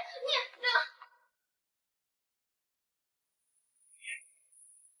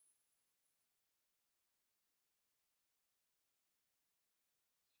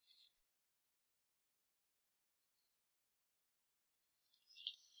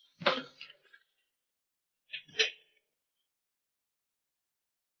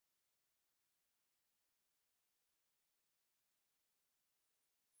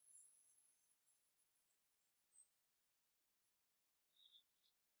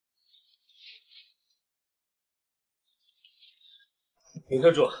林科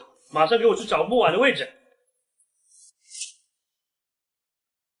主，马上给我去找木婉的位置。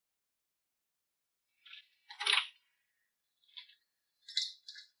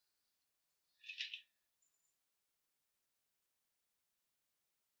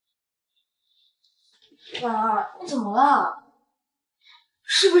婉儿，你怎么了？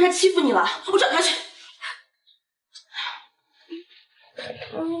是不是他欺负你了？我找他去。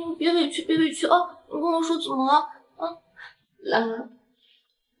别委屈，别委屈啊！你跟我说怎么了？啊，兰儿，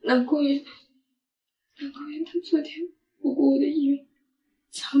南宫言他昨天不顾我的意愿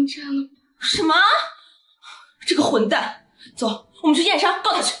强占了。什么？这个混蛋！走，我们去验伤，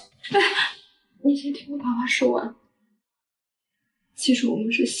告他去。你先听我把话说完。其实我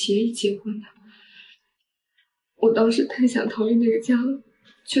们是协议结婚的，我当时太想逃离那个家了，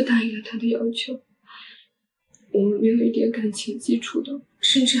就答应了他的要求。我们没有一点感情基础的，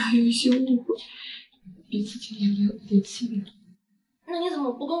甚至还有一些误会，彼此间也没有一点信任。那你怎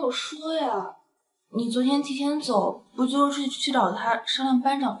么不跟我说呀？你昨天提前走，不就是去找他商量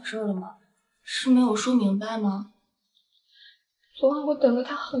班长的事了吗？是没有说明白吗？昨晚我等了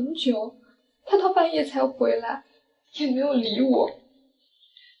他很久，他到半夜才回来，也没有理我。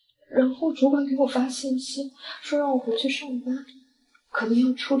然后主管给我发信息，说让我回去上班，可能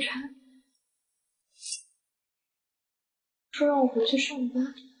要出差。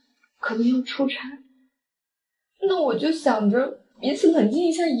那我就想着彼此冷静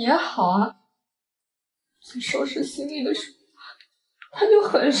一下也好啊。在收拾行李的时候，他就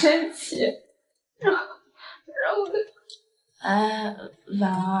很生气，然后哎，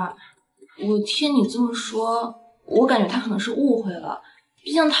婉儿，我听你这么说，我感觉他可能是误会了，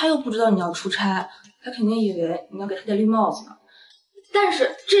毕竟他又不知道你要出差，他肯定以为你要给他戴绿帽子呢。但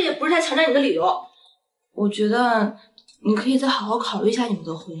是这也不是他强占你的理由，我觉得你可以再好好考虑一下你们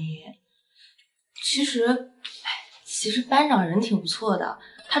的婚姻。其实班长人挺不错的，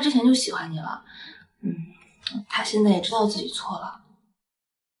他之前就喜欢你了，他现在也知道自己错了。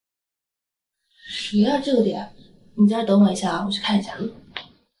谁呀？这个点，你在这等我一下啊，我去看一下。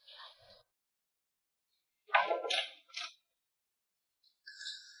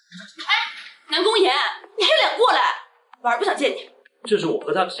南宫言，你还有脸过来？婉儿不想见你。这是我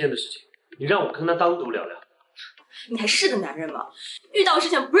和他之间的事情，你让我跟他单独聊聊。你还是个男人吗？遇到事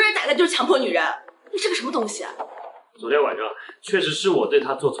情不是打架就是强迫女人，你是个什么东西啊？昨天晚上确实是我对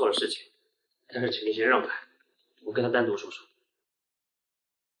他做错了事情，但是请你先让开，我跟他单独说说。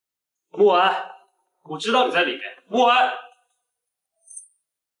木婉，我知道你在里面。木婉，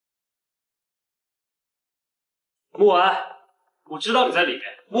木婉，我知道你在里面。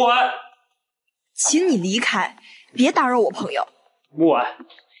木婉，请你离开，别打扰我朋友。木婉，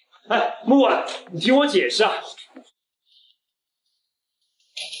哎，木婉，你听我解释啊。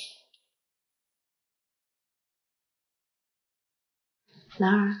兰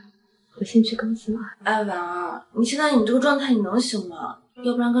儿，我先去公司了。哎，婉儿，你现在你这个状态，你能行吗？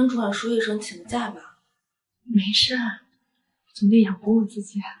要不然跟主管说一声，请个假吧。没事，总得养活我自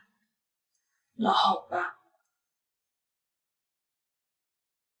己。那好吧。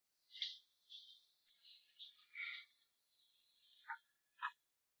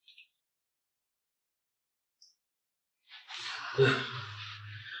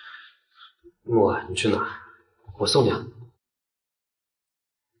木婉，你去哪儿？我送你啊。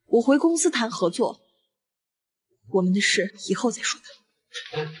我回公司谈合作，我们的事以后再说吧。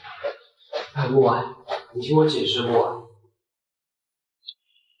哎，木婉，你听我解释，木婉。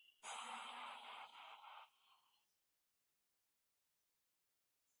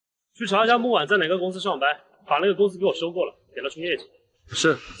去查一下木婉在哪个公司上班，把那个公司给我收购了，给他冲业绩。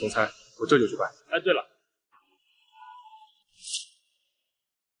是，总裁，我这就去办。哎，对了，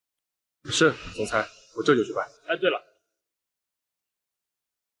是，总裁，我这就去办。哎，对了，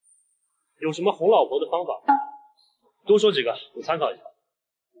有什么哄老婆的方法？多说几个，我参考一下。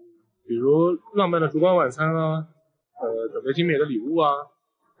比如浪漫的烛光晚餐啊，准备精美的礼物啊，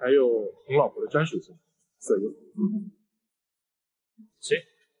还有哄老婆的专属性色诱。行，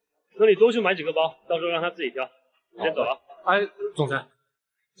那你多去买几个包，到时候让他自己挑。我先走了。哎，总裁，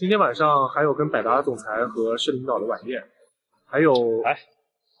今天晚上还有跟百达总裁和市领导的晚宴，还有，来，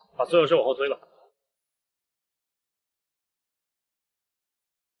把所有事往后推吧。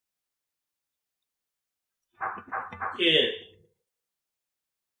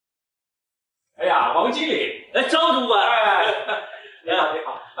哎呀，王经理，哎，张主管，哎，你好，你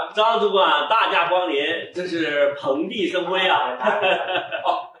好，张主管大驾光临，真是蓬荜生辉啊！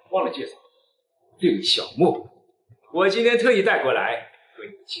哦，忘了介绍，这位小莫，我今天特意带过来和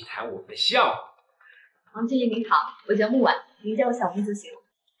你一起谈我们的项目。王经理您好，我叫木婉，您叫我小木就行。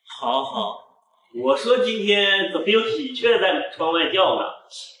好好，我说今天怎么有喜鹊在窗外叫呢？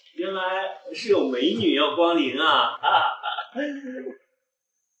原来是有美女要光临啊！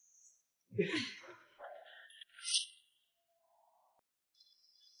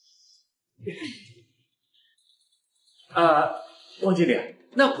王经理，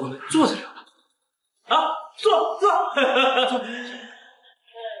那我们坐着聊吧。啊，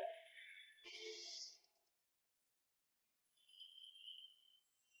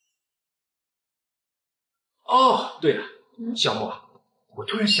哦，对了，小莫，我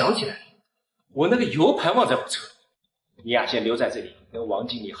突然想起来了，我那个 U 盘忘在我车里，你呀先留在这里，跟王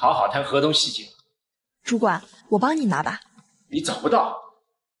经理好好谈合同细节。主管，我帮你拿吧。你找不到。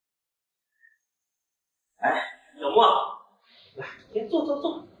哎，小莫，来，先坐，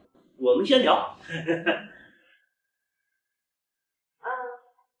我们先聊。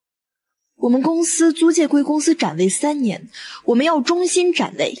我们公司租借贵公司展位3年，我们要中心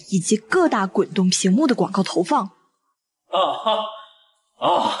展位以及各大滚动屏幕的广告投放。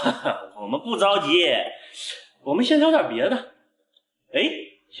我们不着急，我们先聊点别的。哎，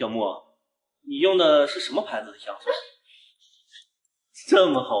小莫，你用的是什么牌子的香水？这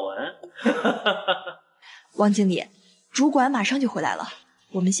么好闻？王经理，主管马上就回来了，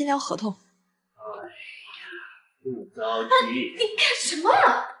我们先聊合同。哎呀，不着急。你干什么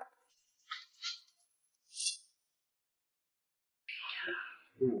啊？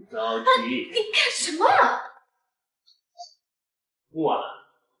不着急。你干什么啊？哇，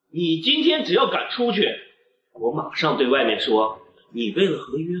你今天只要敢出去，我马上对外面说你为了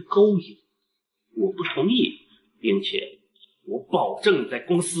合约勾引我，不同意，并且我保证你在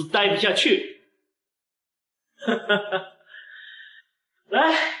公司待不下去。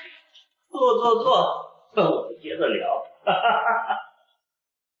来，坐，我们接着聊。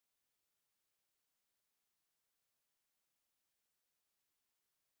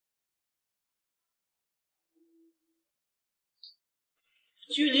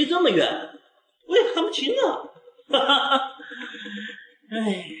距离这么远，我也看不清啊。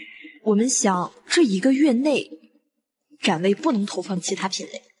哎，我们想这1个月内，展位不能投放其他品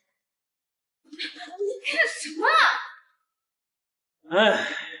类。你干什么啊？哎，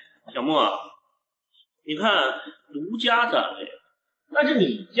小莫，你看独家展位，但是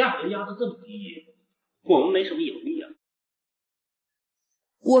你价格压得这么低，我们没什么盈利啊。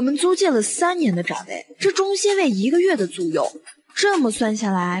我们租借了3年的展位，这中心位1个月的租用，这么算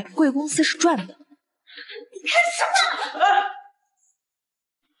下来，贵公司是赚的。你干什么？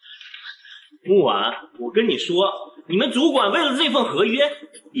木婉，我跟你说，你们主管为了这份合约，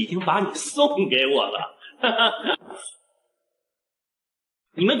已经把你送给我了。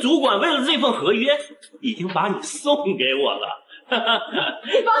你们主管为了这份合约，已经把你送给我了。你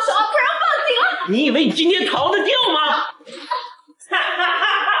放手啊，不然报警了！你以为你今天逃得掉吗？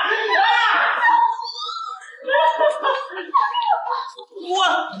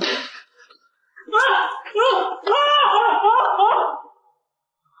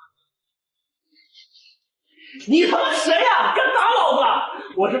你他妈谁呀？敢打老子！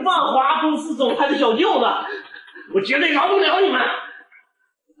我是万华公司总裁的小舅子，我绝对饶不了你们！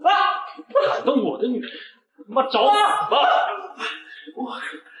敢动我的女人，他妈找死吧！我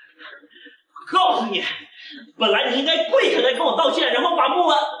告诉你，本来你应该跪下来跟我道歉，然后把木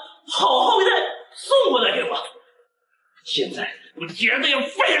婉好好的送过来给我。现在我绝对要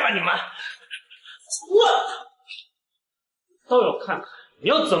废了你们！我倒要看看你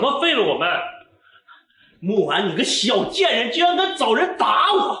要怎么废了我们！木婉，你个小贱人，居然敢找人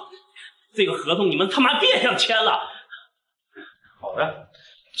打我！这个合同你们他妈别想签了！好呀，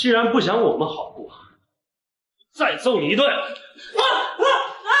既然不想我们好过，再揍你一顿！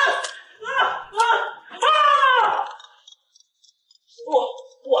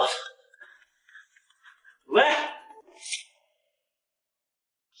我喂，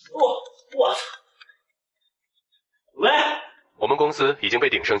我喂，我们公司已经被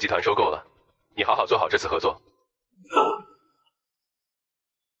鼎盛集团收购了，你好好做好这次合作。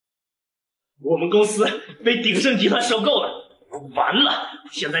我们公司被鼎盛集团收购了，完了，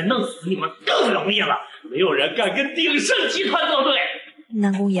现在弄死你们更容易了，没有人敢跟鼎盛集团作对。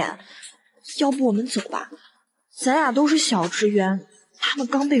南宫岩，要不我们走吧，咱俩都是小职员，他们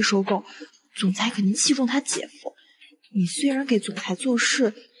刚被收购，总裁肯定器重他姐夫。你虽然给总裁做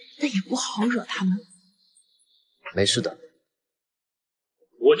事，但也不好惹他们。没事的，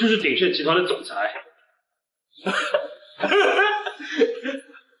我就是鼎盛集团的总裁。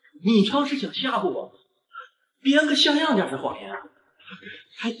你要是想吓唬我，编个像样点的谎言啊！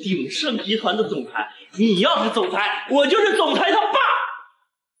还鼎盛集团的总裁，你要是总裁，我就是总裁他爸。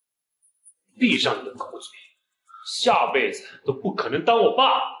闭上你的狗嘴，下辈子都不可能当我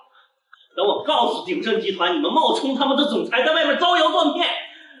爸。等我告诉鼎盛集团，你们冒充他们的总裁在外面招摇撞骗，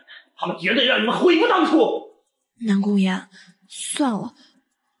他们绝对让你们悔不当初。南宫岩，算了，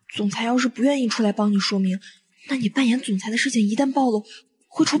总裁要是不愿意出来帮你说明，那你扮演总裁的事情一旦暴露，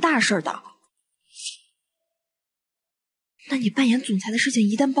会出大事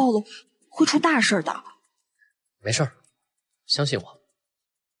的。没事儿，相信我。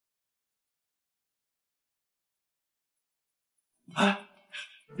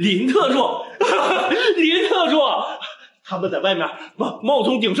林特助，林特助，他们在外面冒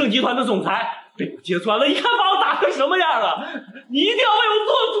充鼎盛集团的总裁，被我揭穿了，你看把我打成什么样了？你一定要为我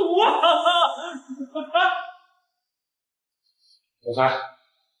做主啊！总裁，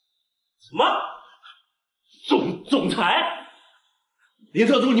什么？总裁？林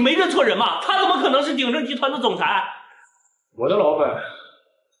特助，你没认错人吧？他怎么可能是鼎盛集团的总裁？我的老板，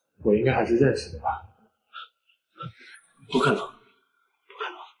我应该还是认识的吧？不可能，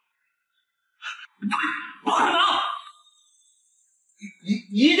不可能！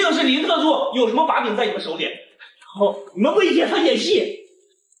一定是林特助有什么把柄在你们手里，然后你们威胁他演戏。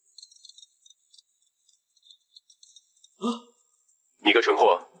你个蠢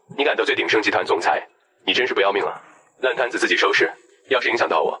货，你敢得罪鼎盛集团总裁，你真是不要命了！烂摊子自己收拾，要是影响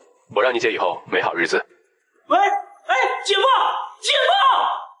到我，我让你姐以后没好日子。喂，哎，姐夫，姐夫，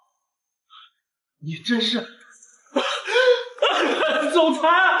你真是，总裁，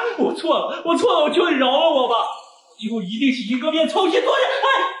我错了，我求你饶了我吧！以后一定洗心革面，重新做人。哎，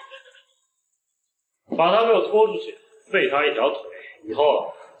把他给我拖出去，废他一条腿，以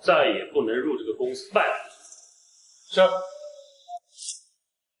后再也不能入这个公司办了。是。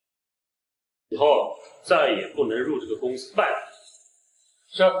以后再也不能入这个公司办了。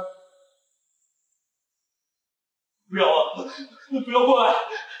是。不要啊！不要过来！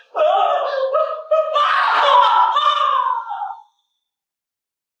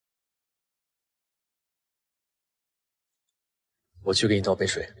我去给你倒杯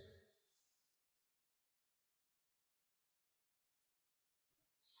水。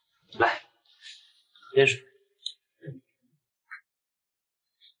来，喝水，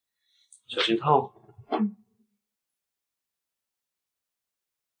小心烫。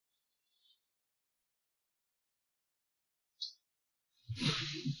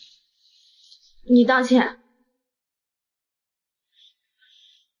你道歉。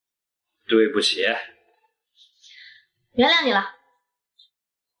对不起。原谅你了。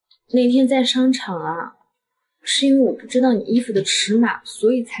那天在商场啊，是因为我不知道你衣服的尺码，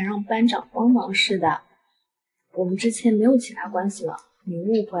所以才让班长帮忙试的。我们之前没有其他关系了，你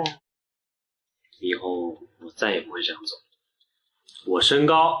误会了。以后我再也不会这样做。我身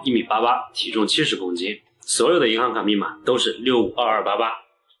高1.88米，体重70公斤，所有的银行卡密码都是652288，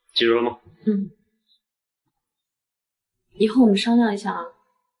记住了吗？嗯。以后我们商量一下啊，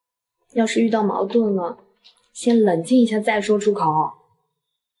要是遇到矛盾了，先冷静一下再说出口。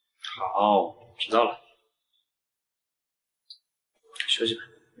好，知道了。休息吧。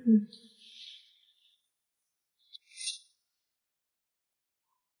嗯。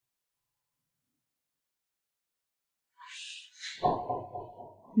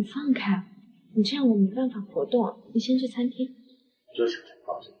你放开，你这样我没办法活动。你先去餐厅。就是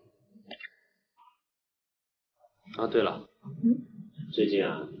放心。啊，对了，最近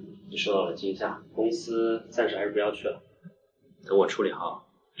啊，你受到了惊吓，公司暂时还是不要去了。等我处理好，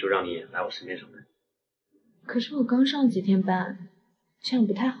就让你来我身边上班。可是我刚上几天班，这样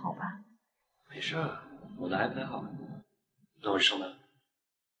不太好吧？没事，我的安排好。那我去上班了。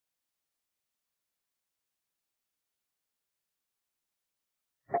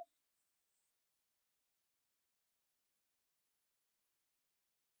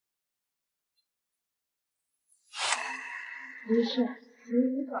没事，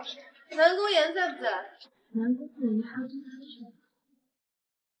你找谁？南宫岩在不在？南宫岩还去哪里了？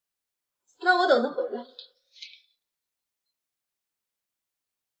那我等他回来。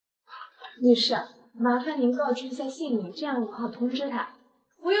女士，麻烦您告知一下姓名，这样我好通知他。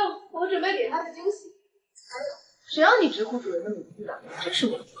不用，我准备给他个惊喜。还有，谁让你直呼主人的名字的？真是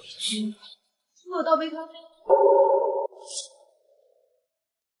没有规矩。给我倒杯咖啡。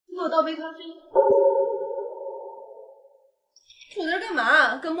给我倒杯咖啡。杵在这干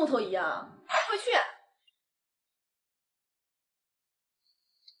嘛？跟木头一样，快去！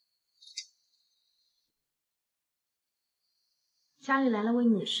家里来了位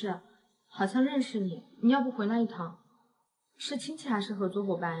女士，好像认识你，你要不回来一趟？是亲戚还是合作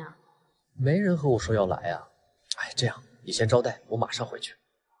伙伴呀？没人和我说要来呀。哎，这样你先招待，我马上回去。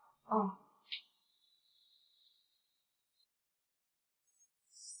哦。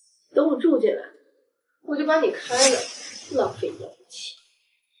等我住进来，我就把你开了。浪费氧气！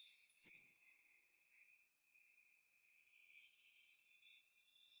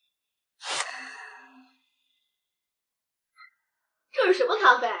这是什么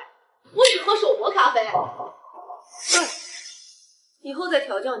咖啡？我只喝手磨咖啡。对，以后再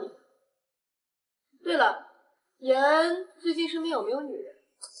调教你。对了，妍最近身边有没有女人？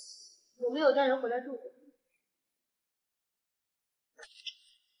有没有带人回来住过？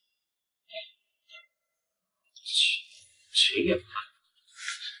谁也不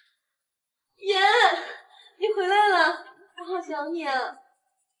我好想你啊！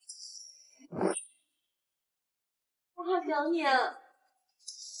我好想你啊！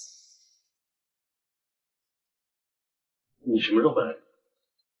你什么时候回来的？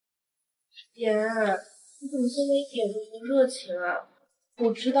妍，你怎么现在一点都不热情啊？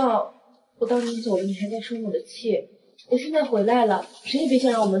我知道，我当你走了，你还在生我的气。我现在回来了，谁也别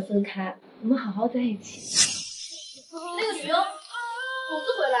想让我们分开，我们好好在一起。那个女佣，总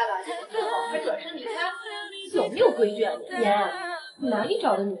子回来了，你不最好还转身离开，有没有规矩啊你？妍，你哪里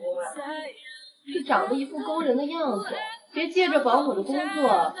找的女佣啊？这长得一副勾人的样子，别借着保姆的工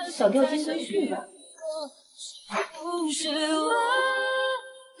作小钓金龟婿吧。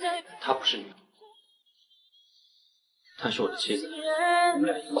她不是女佣，她是我的妻子，我们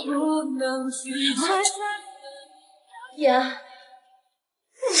俩已经结婚了。妍，你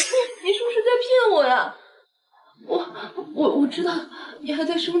是不是在骗我呀？我知道你还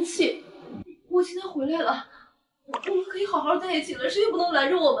在生气，我现在回来了，我们可以好好在一起了，谁也不能拦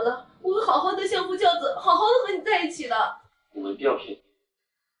着我们了。我会好好的相夫教子，好好的和你在一起的。我没必要骗你，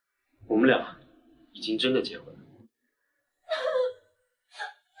我们俩已经真的结婚了。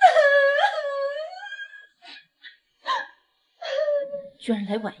居然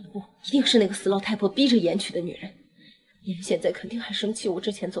来晚一步，一定是那个死老太婆逼着妍娶的女人。妍现在肯定还生气我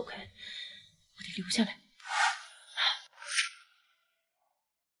之前走开，我得留下来，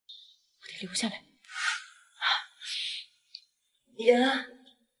我得留下来。妍，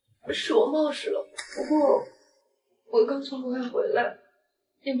是我冒失了，不过我刚从国外回来，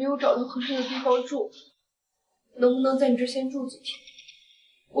也没有找到合适的地方住，能不能在你这先住几天？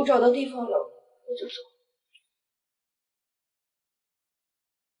我找到地方了，我就走。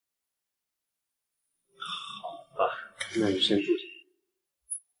好吧，那你先住下。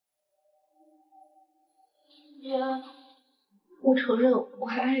妍，我承认我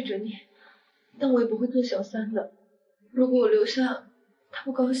还爱着你，但我也不会做小三的。如果我留下，他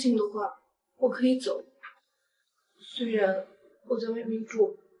不高兴的话，我可以走。虽然我在外面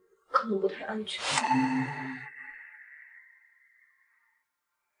住可能不太安全。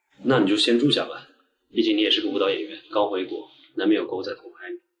那你就先住下吧，毕竟你也是个舞蹈演员，刚回国，难免有狗仔偷拍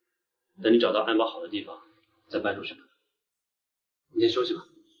你。等你找到安保好的地方，再搬出去吧。你先休息吧。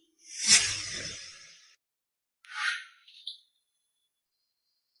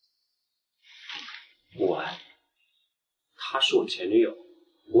我，她是我前女友，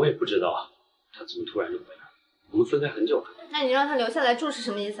我也不知道她怎么突然就回来了。我们分开很久了。那你让她留下来住是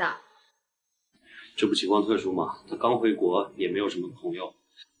什么意思啊？这不情况特殊嘛，她刚回国，也没有什么朋友。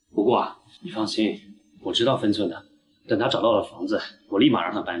不过啊，你放心，我知道分寸的。等她找到了房子，我立马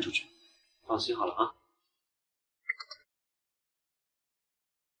让她搬出去。放心好了啊。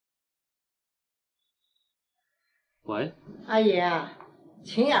喂，阿姨啊，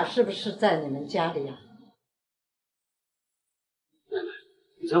秦雅是不是在你们家里呀？奶奶，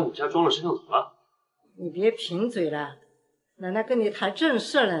你在我们家装了摄像头了？你别贫嘴了，奶奶跟你谈正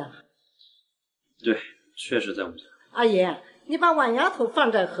事呢。对，确实在我们家。阿姨，你把晚丫头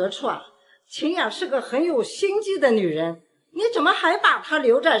放在何处啊？秦雅是个很有心机的女人，你怎么还把她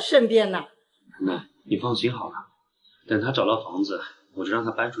留在身边呢？奶奶，你放心好了，等她找到房子，我就让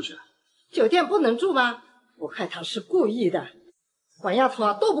她搬出去。酒店不能住吗？我看她是故意的。晚丫头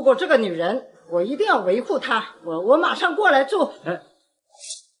啊，斗不过这个女人，我一定要维护她。我马上过来住。哎，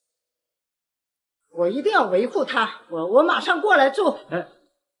我一定要维护她。我马上过来住。哎。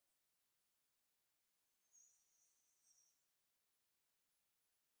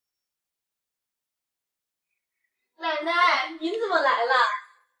奶奶，您怎么来了？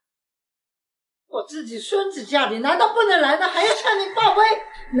我自己孙子家里难道不能来的，还要向你报备？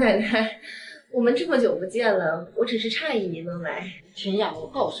奶奶，我们这么久不见了，我只是诧异您能来。秦雅，我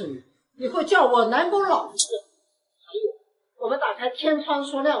告诉你，以后叫我南宫老师。还有，我们打开天窗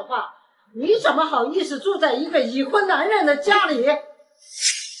说亮话，你怎么好意思住在一个已婚男人的家里？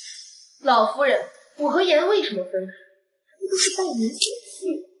老夫人，我和妍为什么分开？这都是拜您所赐。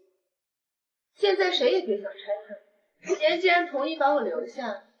现在谁也别想拆散。妍既然同意把我留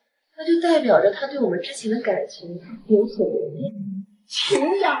下，那就代表着他对我们之前的感情有所留恋。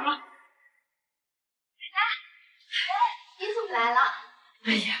秦雅，奶奶，你怎么来了？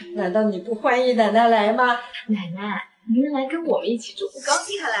哎呀，难道你不欢迎奶奶来吗？奶奶，您来跟我们一起住，不高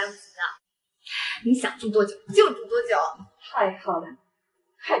兴还来不及呢。你想住多久就住多久。太好了，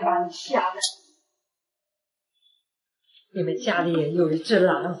快把你吓的！你们家里有一只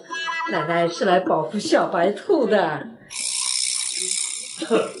狼，奶奶是来保护小白兔的。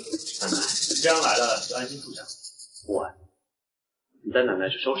哼，奶奶，你既然来了，就安心住下。我，你带奶奶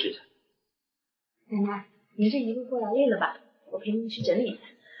去收拾一下。奶奶，您这一路过来累了吧？我陪您去整理一下。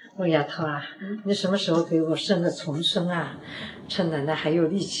孟丫头啊，你什么时候给我生个重生啊？趁奶奶还有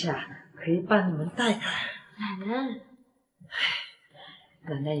力气啊，可以帮你们带带。奶奶，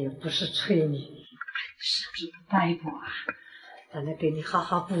奶奶也不是催你，身体待补啊，奶奶给你好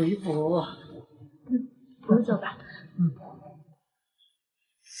好补一补。我们走吧。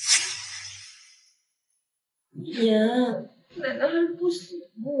爷，奶奶还是不行。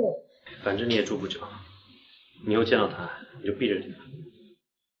反正你也住不久，你又见到他，你就避着点。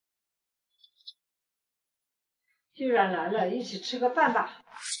既然来了，一起吃个饭吧。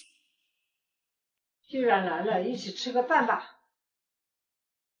既然来了，一起吃个饭吧。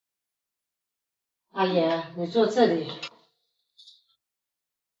阿言，你坐这里。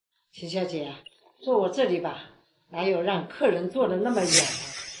秦小姐，坐我这里吧，哪有让客人坐的那么远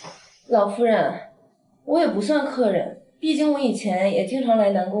啊？老夫人，我也不算客人，毕竟我以前也经常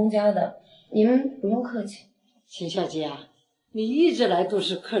来南宫家的，您不用客气。秦小姐啊，你一直来都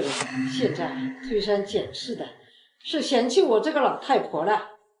是客人，现在推三拣四的，是嫌弃我这个老太婆了。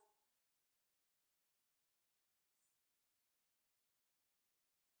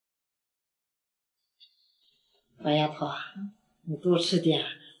王丫头啊，你多吃点，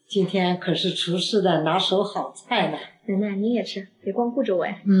今天可是厨师的拿手好菜呢。奶奶，你也吃，别光顾着我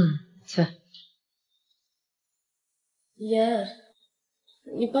呀。吃。爷，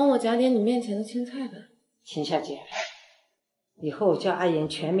你帮我夹点你面前的青菜吧。秦小姐，以后叫阿言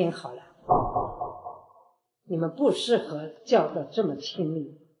全名好了，你们不适合叫的这么亲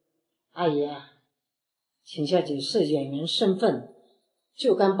密。阿言，秦小姐是演员身份，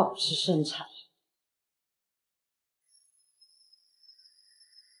就该保持身材。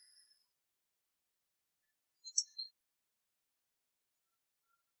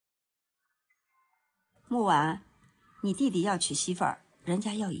木婉，你弟弟要娶媳妇儿，人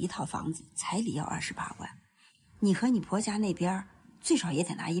家要一套房子，彩礼要28万，你和你婆家那边最少也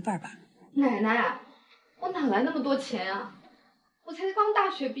得拿一半吧？奶奶，我哪来那么多钱啊？我才刚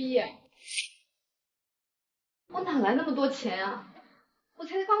大学毕业。我哪来那么多钱啊？我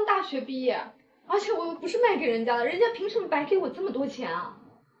才刚大学毕业，而且我又不是卖给人家的，人家凭什么白给我这么多钱啊？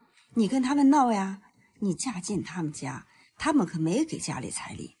你跟他们闹呀！你嫁进他们家，他们可没给家里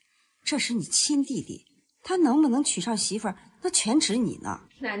彩礼，这是你亲弟弟。他能不能娶上媳妇儿，那全指你呢。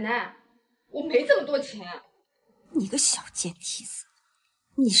奶奶，我没这么多钱。你个小贱蹄子，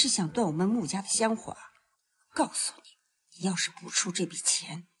你是想断我们穆家的香火啊？告诉你，你要是不出这笔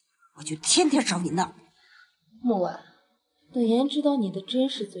钱，我就天天找你闹。木婉，等言知道你的真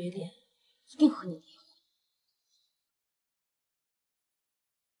实嘴脸，一定和你离婚。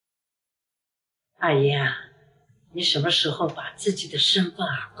阿言啊，你什么时候把自己的身份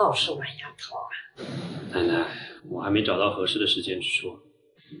告诉婉丫头啊？奶奶，我还没找到合适的时间去说。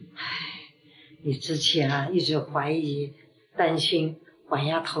你之前一直怀疑、担心婉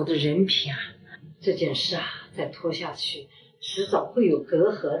丫头的人品这件事再拖下去，迟早会有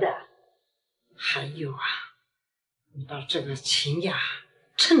隔阂的。还有你把这个情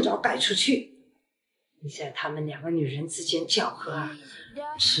趁早带出去，你在他们2个女人之间搅和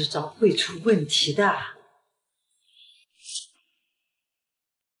迟早会出问题的。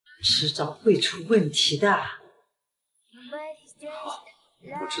迟早会出问题的。好，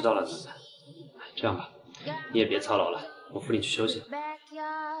我知道了，奶奶。这样吧，你也别操劳了，我扶你去休息。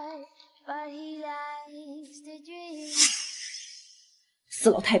死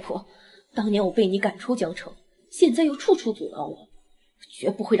老太婆，当年我被你赶出江城，现在又处处阻挠我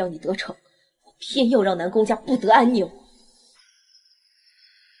绝不会让你得逞，我偏要让南宫家不得安宁。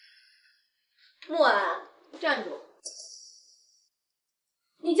木婉，站住！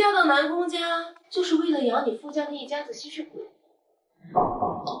你嫁到南宫家，就是为了养你夫家那一家子吸血鬼。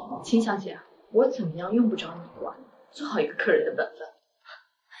秦小姐，我怎么样用不着你管，做好一个客人的本分。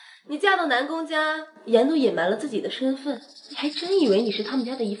你嫁到南宫家，言都隐瞒了自己的身份，你还真以为你是他们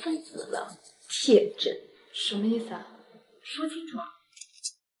家的一份子了？天真！什么意思啊？说清楚啊！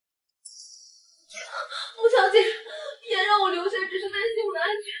穆小姐，言让我留下，只是担心我的安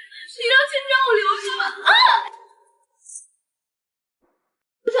全，你让亲让我留下吧！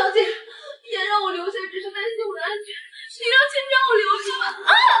穆小姐，言让我留下，只是担心我的安全，你让亲让我留下吧！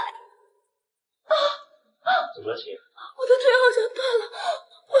怎么了，亲？我的腿好像断了，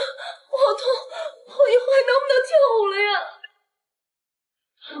我好痛，我以后还能不能跳舞了呀？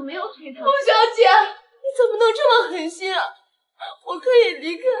我没有推他。穆小姐，你怎么能这么狠心啊？我可以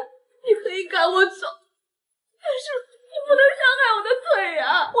离开，你可以赶我走，但是你不能伤害我的腿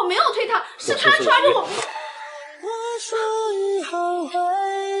啊！我没有推他，是他抓着我。我说以后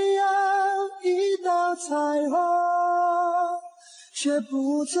会有一道彩虹，却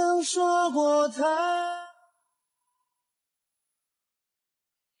不曾说过它。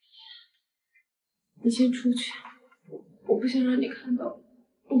你先出去，我不想让你看到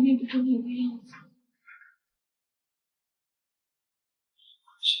我面部上的有个样子。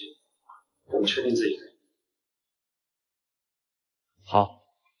行，我们确定自己可以。好。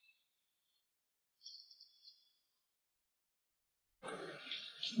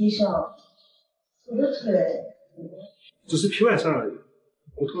医生，我的腿。只是皮外伤而已，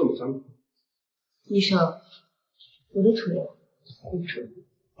骨头没伤。医生，我的腿骨折。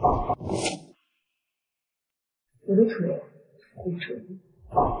我的腿骨折。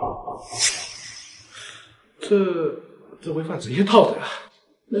这违反职业道德啊！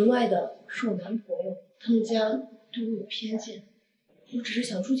门外的是我男朋友，他们家对我有偏见，我只是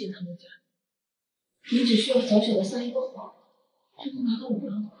想住进他们家。你只需要小小的撒一个谎，就能拿到5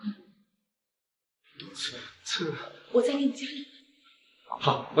万块。我再给你加100。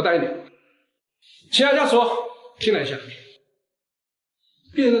好，我答应你。其他家属进来一下。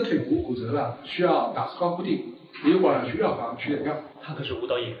病人的腿骨折了，需要打石膏固定，你一会儿去药房取点药。他可是舞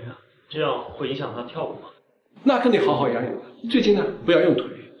蹈演员啊，这样会影响他跳舞吗？那肯定好好养养的。最近呢，不要用腿，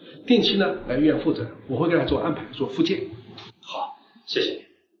定期呢来医院复诊，我会给他做安排，做复健。好，谢谢你。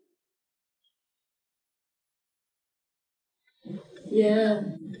爷，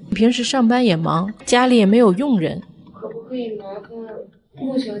平时上班也忙，家里也没有佣人，可不可以麻烦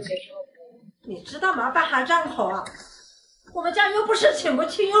莫小姐照顾？你知道吗？大喊张口啊！我们家又不是请不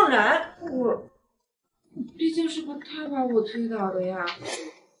起佣人。我毕竟是他把我推倒的呀，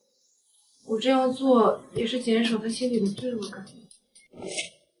我这样做也是减少他心里的罪恶感。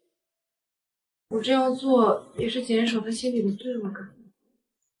我这样做也是减少他心里的罪恶感。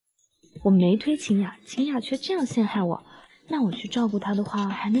我没推秦雅，秦雅却这样陷害我，那我去照顾她的话，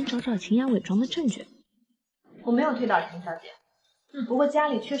还能找秦雅伪装的证据。我没有推倒秦小姐，不过家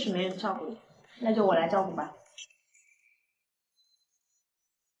里确实没人照顾你，那就我来照顾吧。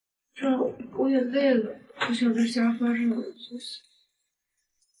这我也累了，不想在沙发上休息。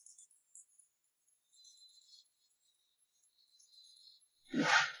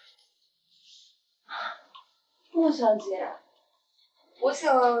莫小姐，我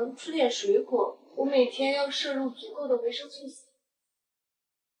想吃点水果，我每天要摄入足够的维生素 C。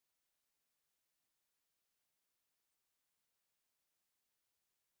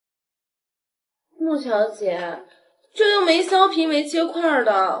莫小姐，这又没削皮没切块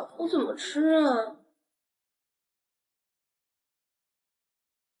的，我怎么吃啊？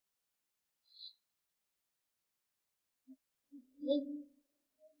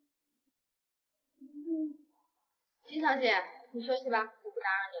秦小姐，你休息吧，我不打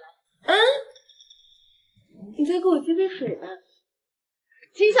扰你了。你再给我接杯水吧。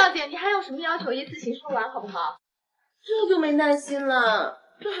秦小姐，你还有什么要求，一次性说完好不好？这就没耐心了，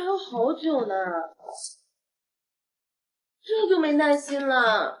这还要好久呢。这就没耐心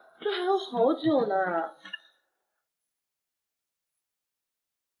了，这还要好久呢。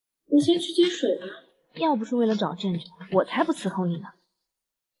你先去接水吧。要不是为了找证据，我才不伺候你呢。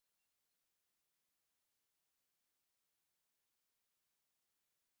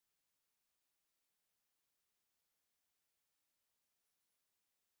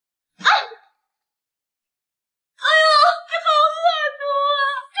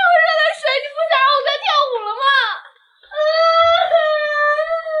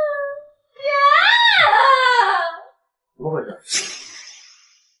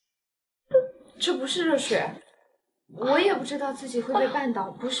这不是热水，我也不知道自己会被绊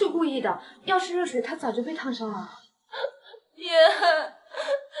倒，不是故意的。要是热水，他早就被烫伤了。爷，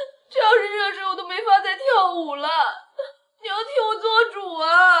这要是热水，我都没法再跳舞了。你要替我做主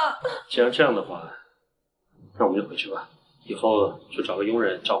啊！既然这样的话，那我们就回去吧。以后就找个佣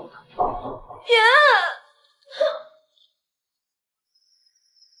人照顾他。爷。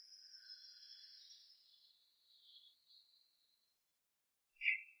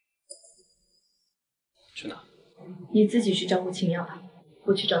去哪？你自己去照顾秦瑶吧，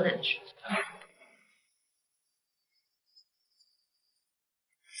我去找奶奶去。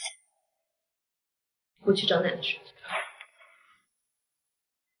我去找奶奶去。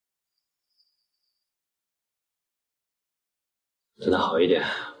等他好一点，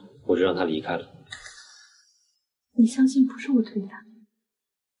我就让他离开了。你相信不是我推的？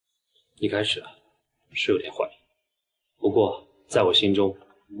一开始是有点怀疑，不过在我心中，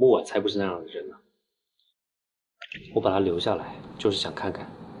莫婉才不是那样的人呢。我把他留下来，就是想看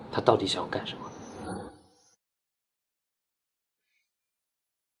看他到底想要干什么。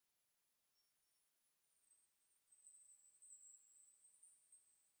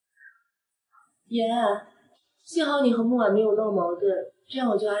爷，幸好你和木婉没有闹矛盾，这样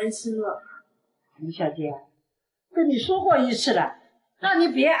我就安心了。李小姐，跟你说过一次了，那你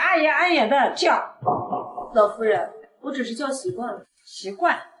别暗哑暗哑的叫。老夫人，我只是叫习惯了。习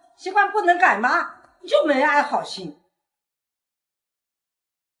惯不能改吗？你就没安好心。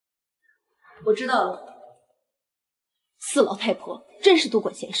我知道了。四老太婆真是多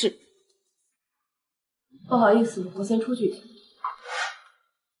管闲事。不好意思，我先出去一下。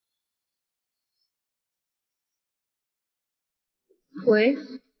喂，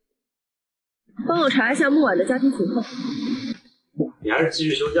帮我查一下木婉的家庭情况。你还是继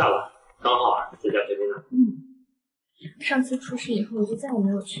续休假吧，刚好在家陪陪他。上次出事以后，我就再也没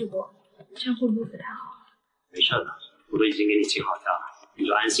有去过，这样会不会不太好？没事的，我都已经给你请好假了，你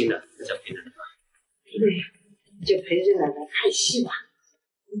就安心的在家陪奶奶吧。对呀，就陪着奶奶看戏吧。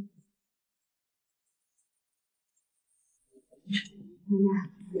奶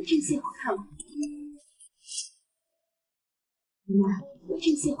奶，我这戏好看吗？奶奶，我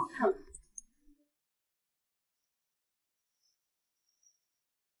这戏好看吗？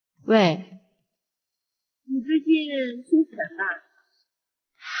喂，你最近心情很大。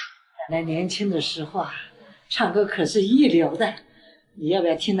奶奶年轻的时候啊，唱歌可是一流的。你要不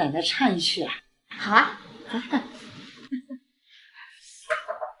要听奶奶唱一曲啊？好啊。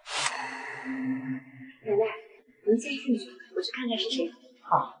奶奶，您先进去，我去看看是谁。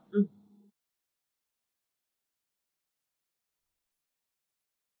好。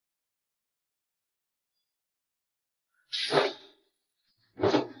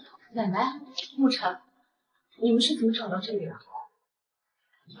奶奶，沐晨，你们是怎么找到这里的？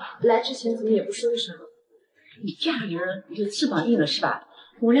来之前怎么也不说一声？你嫁人你就翅膀硬了是吧？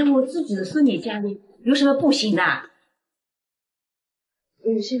我连我自己的孙女家里有什么不行的？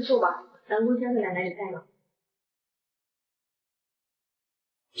你先坐吧，南宫家的奶奶也在呢。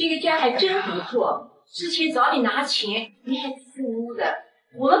这个家还真不错，之前找你拿钱你还支吾的，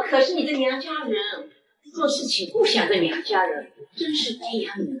我们可是你的娘家人，做事情不想着娘家人，真是这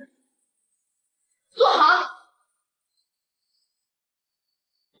样的。坐好。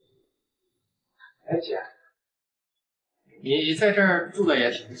哎姐，你在这儿住的也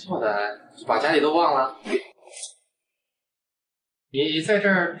挺不错的，把家里都忘了？你在这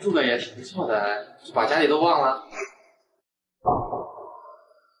儿住的也挺不错的，把家里都忘了？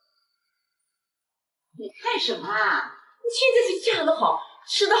你干什么啊？你现在是嫁得好，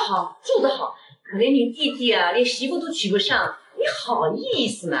吃得好，住得好，可怜你弟弟啊，连媳妇都娶不上，你好意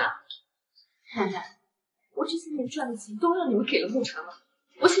思吗？奶奶，我这些年赚的钱都让你们给了沐晨了，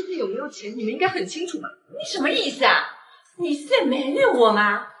我现在有没有钱，你们应该很清楚吧？你什么意思啊？你是在埋怨我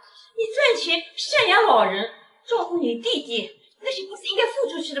吗？你赚钱赡养老人，照顾你弟弟，那些不是应该付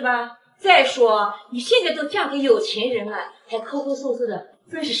出去的吗？再说你现在都嫁给有钱人了，还抠抠搜搜的，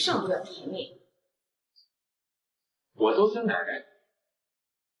真是上不了台面。我都是奶奶。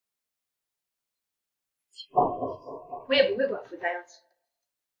我也不会管夫家要钱，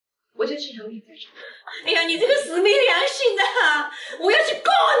我就去城里再找。哎呀，你这个死没良心的，我要去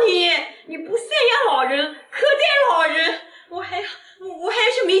告你！你不赡养老人，苛待老人，我还要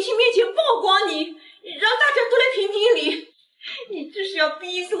去媒体面前曝光你，让大家都来评评理。你这是要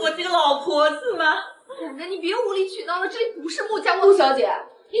逼死我这个老婆子吗？奶奶，你别无理取闹了，这里不是穆家。穆小姐，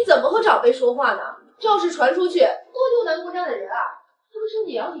你怎么和长辈说话呢？这要是传出去，多丢南宫家的人啊！这不是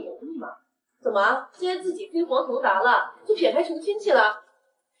你也要理容易吗？怎么，现在自己飞黄腾达了，就撇开穷亲戚了？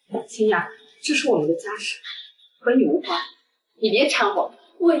清雅，这是我们的家事，和你无关，你别掺和。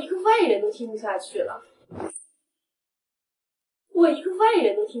我一个外人都听不下去了，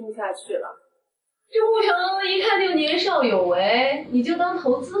这沐晨一看就年少有为，你就当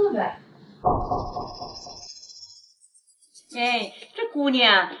投资了呗。哎，这姑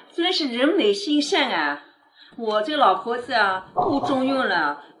娘真是人美心善啊！我这个老婆子啊，不中用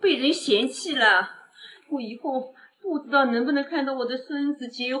了，被人嫌弃了。我以后不知道能不能看到我的孙子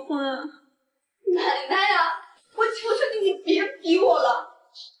结婚。奶奶呀，我求求你，你别逼我了。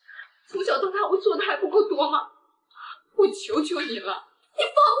从小到大，我做的还不够多吗？我求求你了，你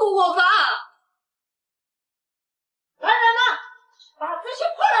放过我吧！来人呐，把这些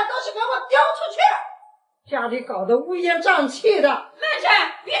破烂东西给我丢出去！家里搞得乌烟瘴气的。曼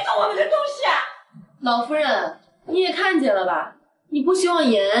山，别动我们的东西啊！老夫人，你也看见了吧？你不希望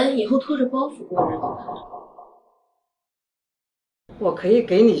妍以后拖着包袱过日子。我可以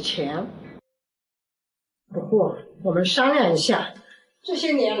给你钱，不过我们商量一下，这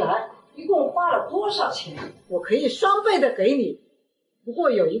些年来一共花了多少钱？我可以双倍的给你，不过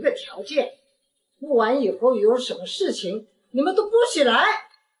有一个条件，不完以后有什么事情，你们都不许来。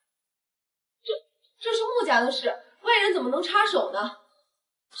这是穆家的事，外人怎么能插手呢？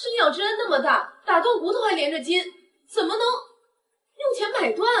生养之恩那么大，打断骨头还连着筋，怎么能用钱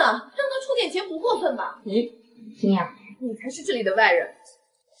买断啊？让他出点钱不过分吧？清雅，你才是这里的外人。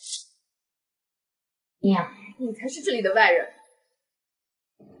娘，你才是这里的外人。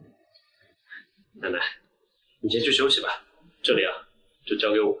奶奶，你先去休息吧，这里啊，就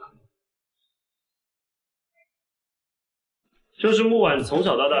交给我吧。这是木婉从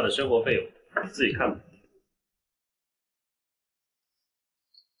小到大的生活费用，你自己看吧。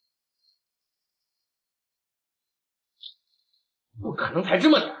不可能才这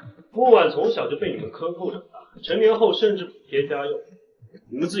么点。木婉从小就被你们克扣长大，成年后甚至补贴家用，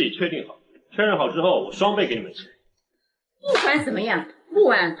你们自己确定好，确认好之后，我双倍给你们钱。不管怎么样，木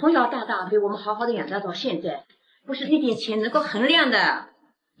婉从小到大被我们好好的养大到现在，不是那点钱能够衡量的。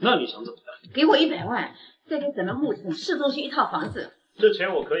那你想怎么样？给我100万，再给咱们木村市中心一套房子。这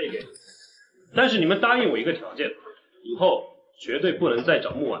钱我可以给你，但是你们答应我一个条件，以后绝对不能再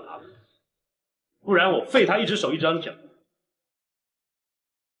找木婉拿了，不然我废他一只手一张脚。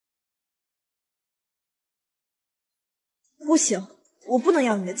不行，我不能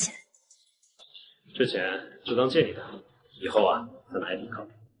要你的钱。这钱就当借你的，以后啊，咱们还得靠。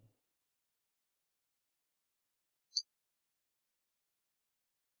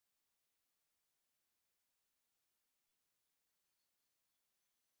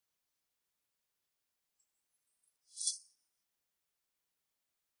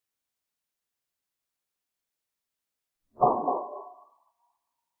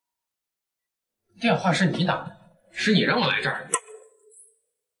电话是你打的，是你让我来这儿的。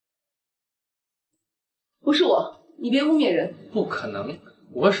不是我，你别污蔑人。不可能，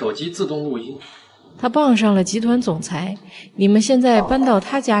我手机自动录音。他傍上了集团总裁，你们现在搬到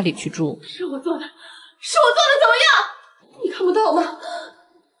他家里去住。是我做的，是我做的，怎么样？你看不到吗？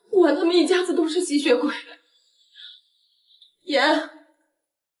木婉他们一家子都是吸血鬼。言，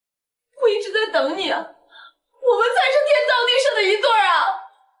我一直在等你啊，我们才是天造地设的一对啊！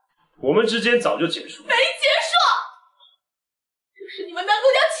我们之间早就结束了。没结束，这是你们南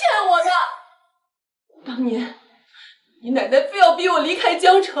宫家欠我的。当年你奶奶非要逼我离开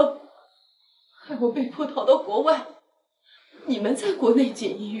江城，害我被迫逃到国外。你们在国内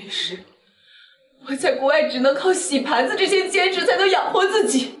锦衣玉食，我在国外只能靠洗盘子这些兼职才能养活自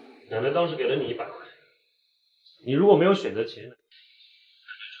己。奶奶当时给了你100万，你如果没有选择前，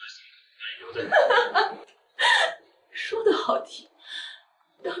留在这。说的好听，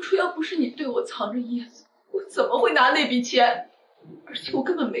当初要不是你对我藏着掖着，我怎么会拿那笔钱？而且我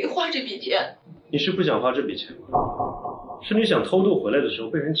根本没花这笔钱。你是不想花这笔钱吗？是你想偷渡回来的时候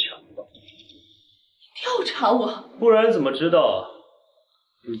被人抢了。调查我？不然怎么知道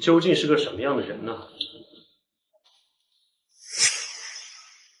你究竟是个什么样的人呢？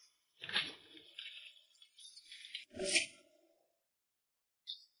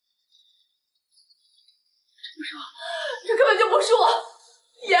不是我，这根本就不是我。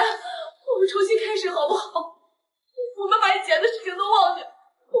言，我们重新开始好不好？我们把以前的事情都忘掉，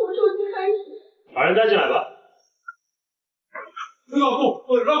我们重新开始。把人带进来吧。老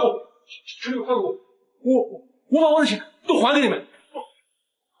公，老公，求你放过我，我把我的钱都还给你们，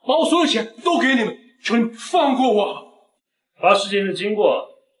把我所有钱都给你们，求你们放过我。把事情的经过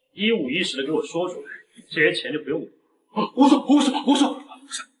一五一十的给我说出来，这些钱就不用了。我说，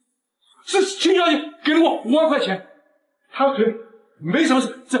是秦小姐给了我5万块钱，她可以没什么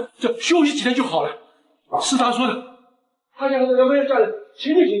事，这休息几天就好了，是她说的。她想让我家人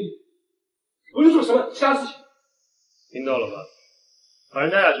清静清静，不用做什么其他事情。听到了吧？把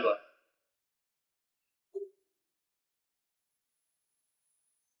人带下去吧。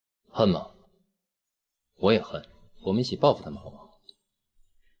恨吗？我也恨，我们一起报复他们好吗？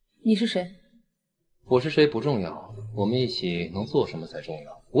你是谁？我是谁不重要，我们一起能做什么才重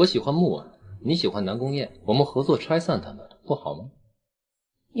要。我喜欢木婉，你喜欢南宫燕，我们合作拆散他们，不好吗？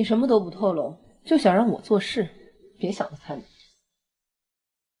你什么都不透露，就想让我做事，别想得太美。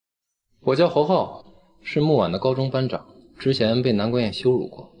我叫侯浩，是木婉的高中班长，之前被南宫燕羞辱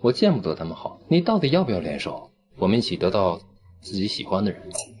过，我见不得他们好。你到底要不要联手？我们一起得到自己喜欢的人。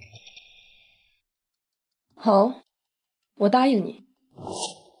好，我答应你。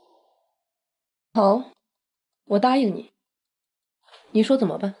好，我答应你。你说怎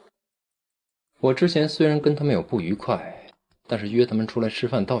么办？我之前虽然跟他们有不愉快，但是约他们出来吃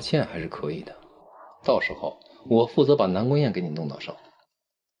饭道歉还是可以的。到时候我负责把南宫燕给你弄到手，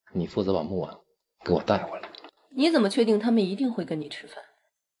你负责把木婉给我带回来。你怎么确定他们一定会跟你吃饭？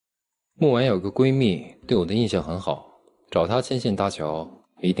木婉有个闺蜜对我的印象很好，找她牵线搭桥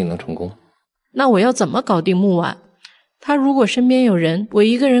一定能成功。那我要怎么搞定木婉？她如果身边有人，我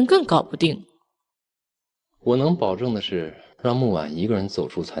一个人更搞不定。我能保证的是让木婉一个人走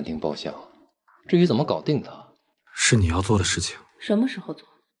出餐厅包厢，至于怎么搞定她，是你要做的事情。什么时候做？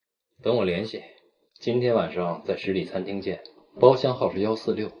等我联系，今天晚上在十里餐厅见，包厢号是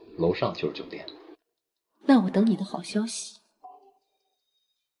146，楼上就是酒店。那我等你的好消息。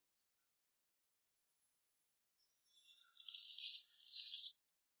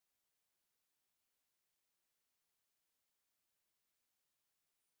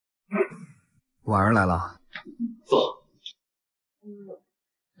婉儿来了，坐。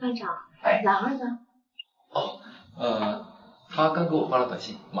班长，哎，兰儿呢？他刚给我发了短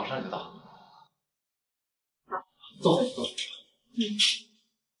信，马上就到。坐。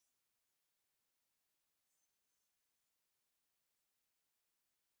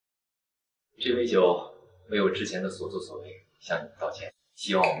这杯酒为我之前的所作所为向你们道歉，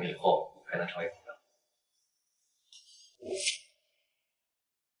希望我们以后还能成为朋友。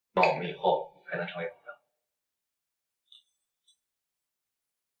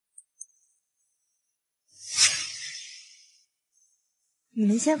你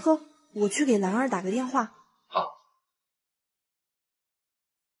们先喝，我去给兰儿打个电话。好。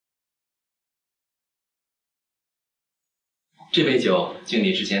这杯酒敬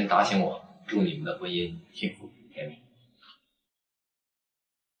你之前打醒我，祝你们的婚姻幸福甜蜜。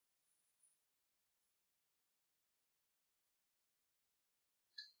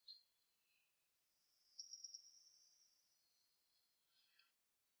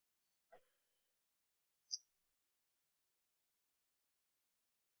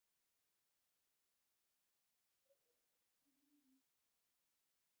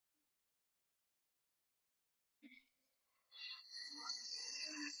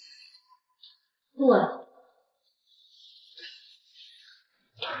不晚。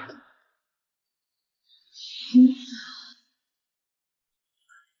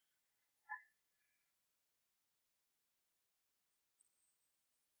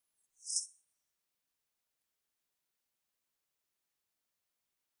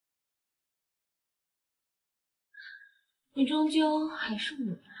你终究还是我。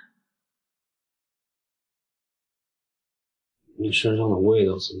你身上的味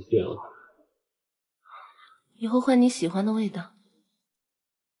道怎么变了？以后换你喜欢的味道。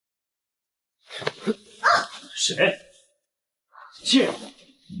谁？贱人！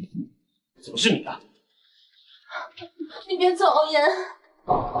怎么是你啊？你别走，言。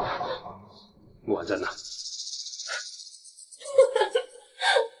木婉在哪？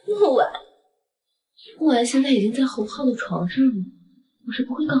木婉，木婉现在已经在侯浩的床上了，我是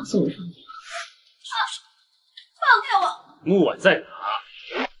不会告诉我放你。放开我！木婉在哪？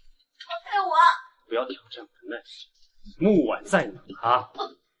放开我！不要挑战我的耐心。木婉在哪？我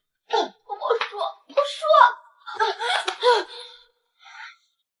不说。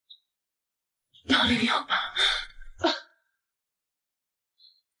要领要吧。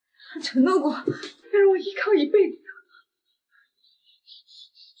他承诺过要让我依靠一辈子。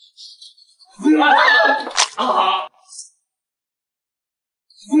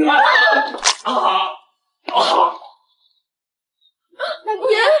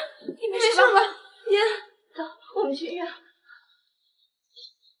言，你没事吧？言，走，我们去医院。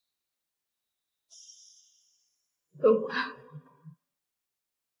等会儿。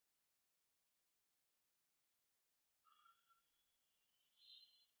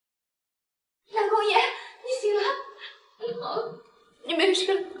南宫爷，你醒了？你没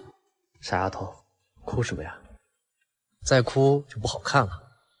事？傻丫头，哭什么呀？再哭就不好看了。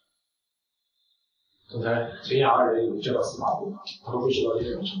总裁，秦雅二人已经交到司法部，他们会受到一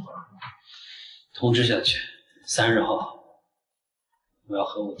定的惩罚。通知下去，3日后，我要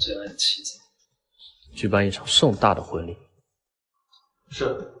和我最爱的妻子举办一场盛大的婚礼。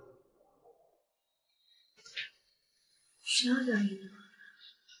是。谁要答应呢？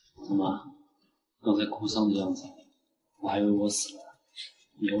怎么，刚才哭丧的样子，我还以为我死了，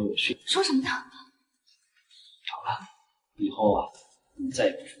以后有去。说什么呢？好了，以后啊，我们再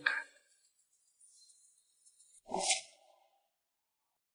也不分开。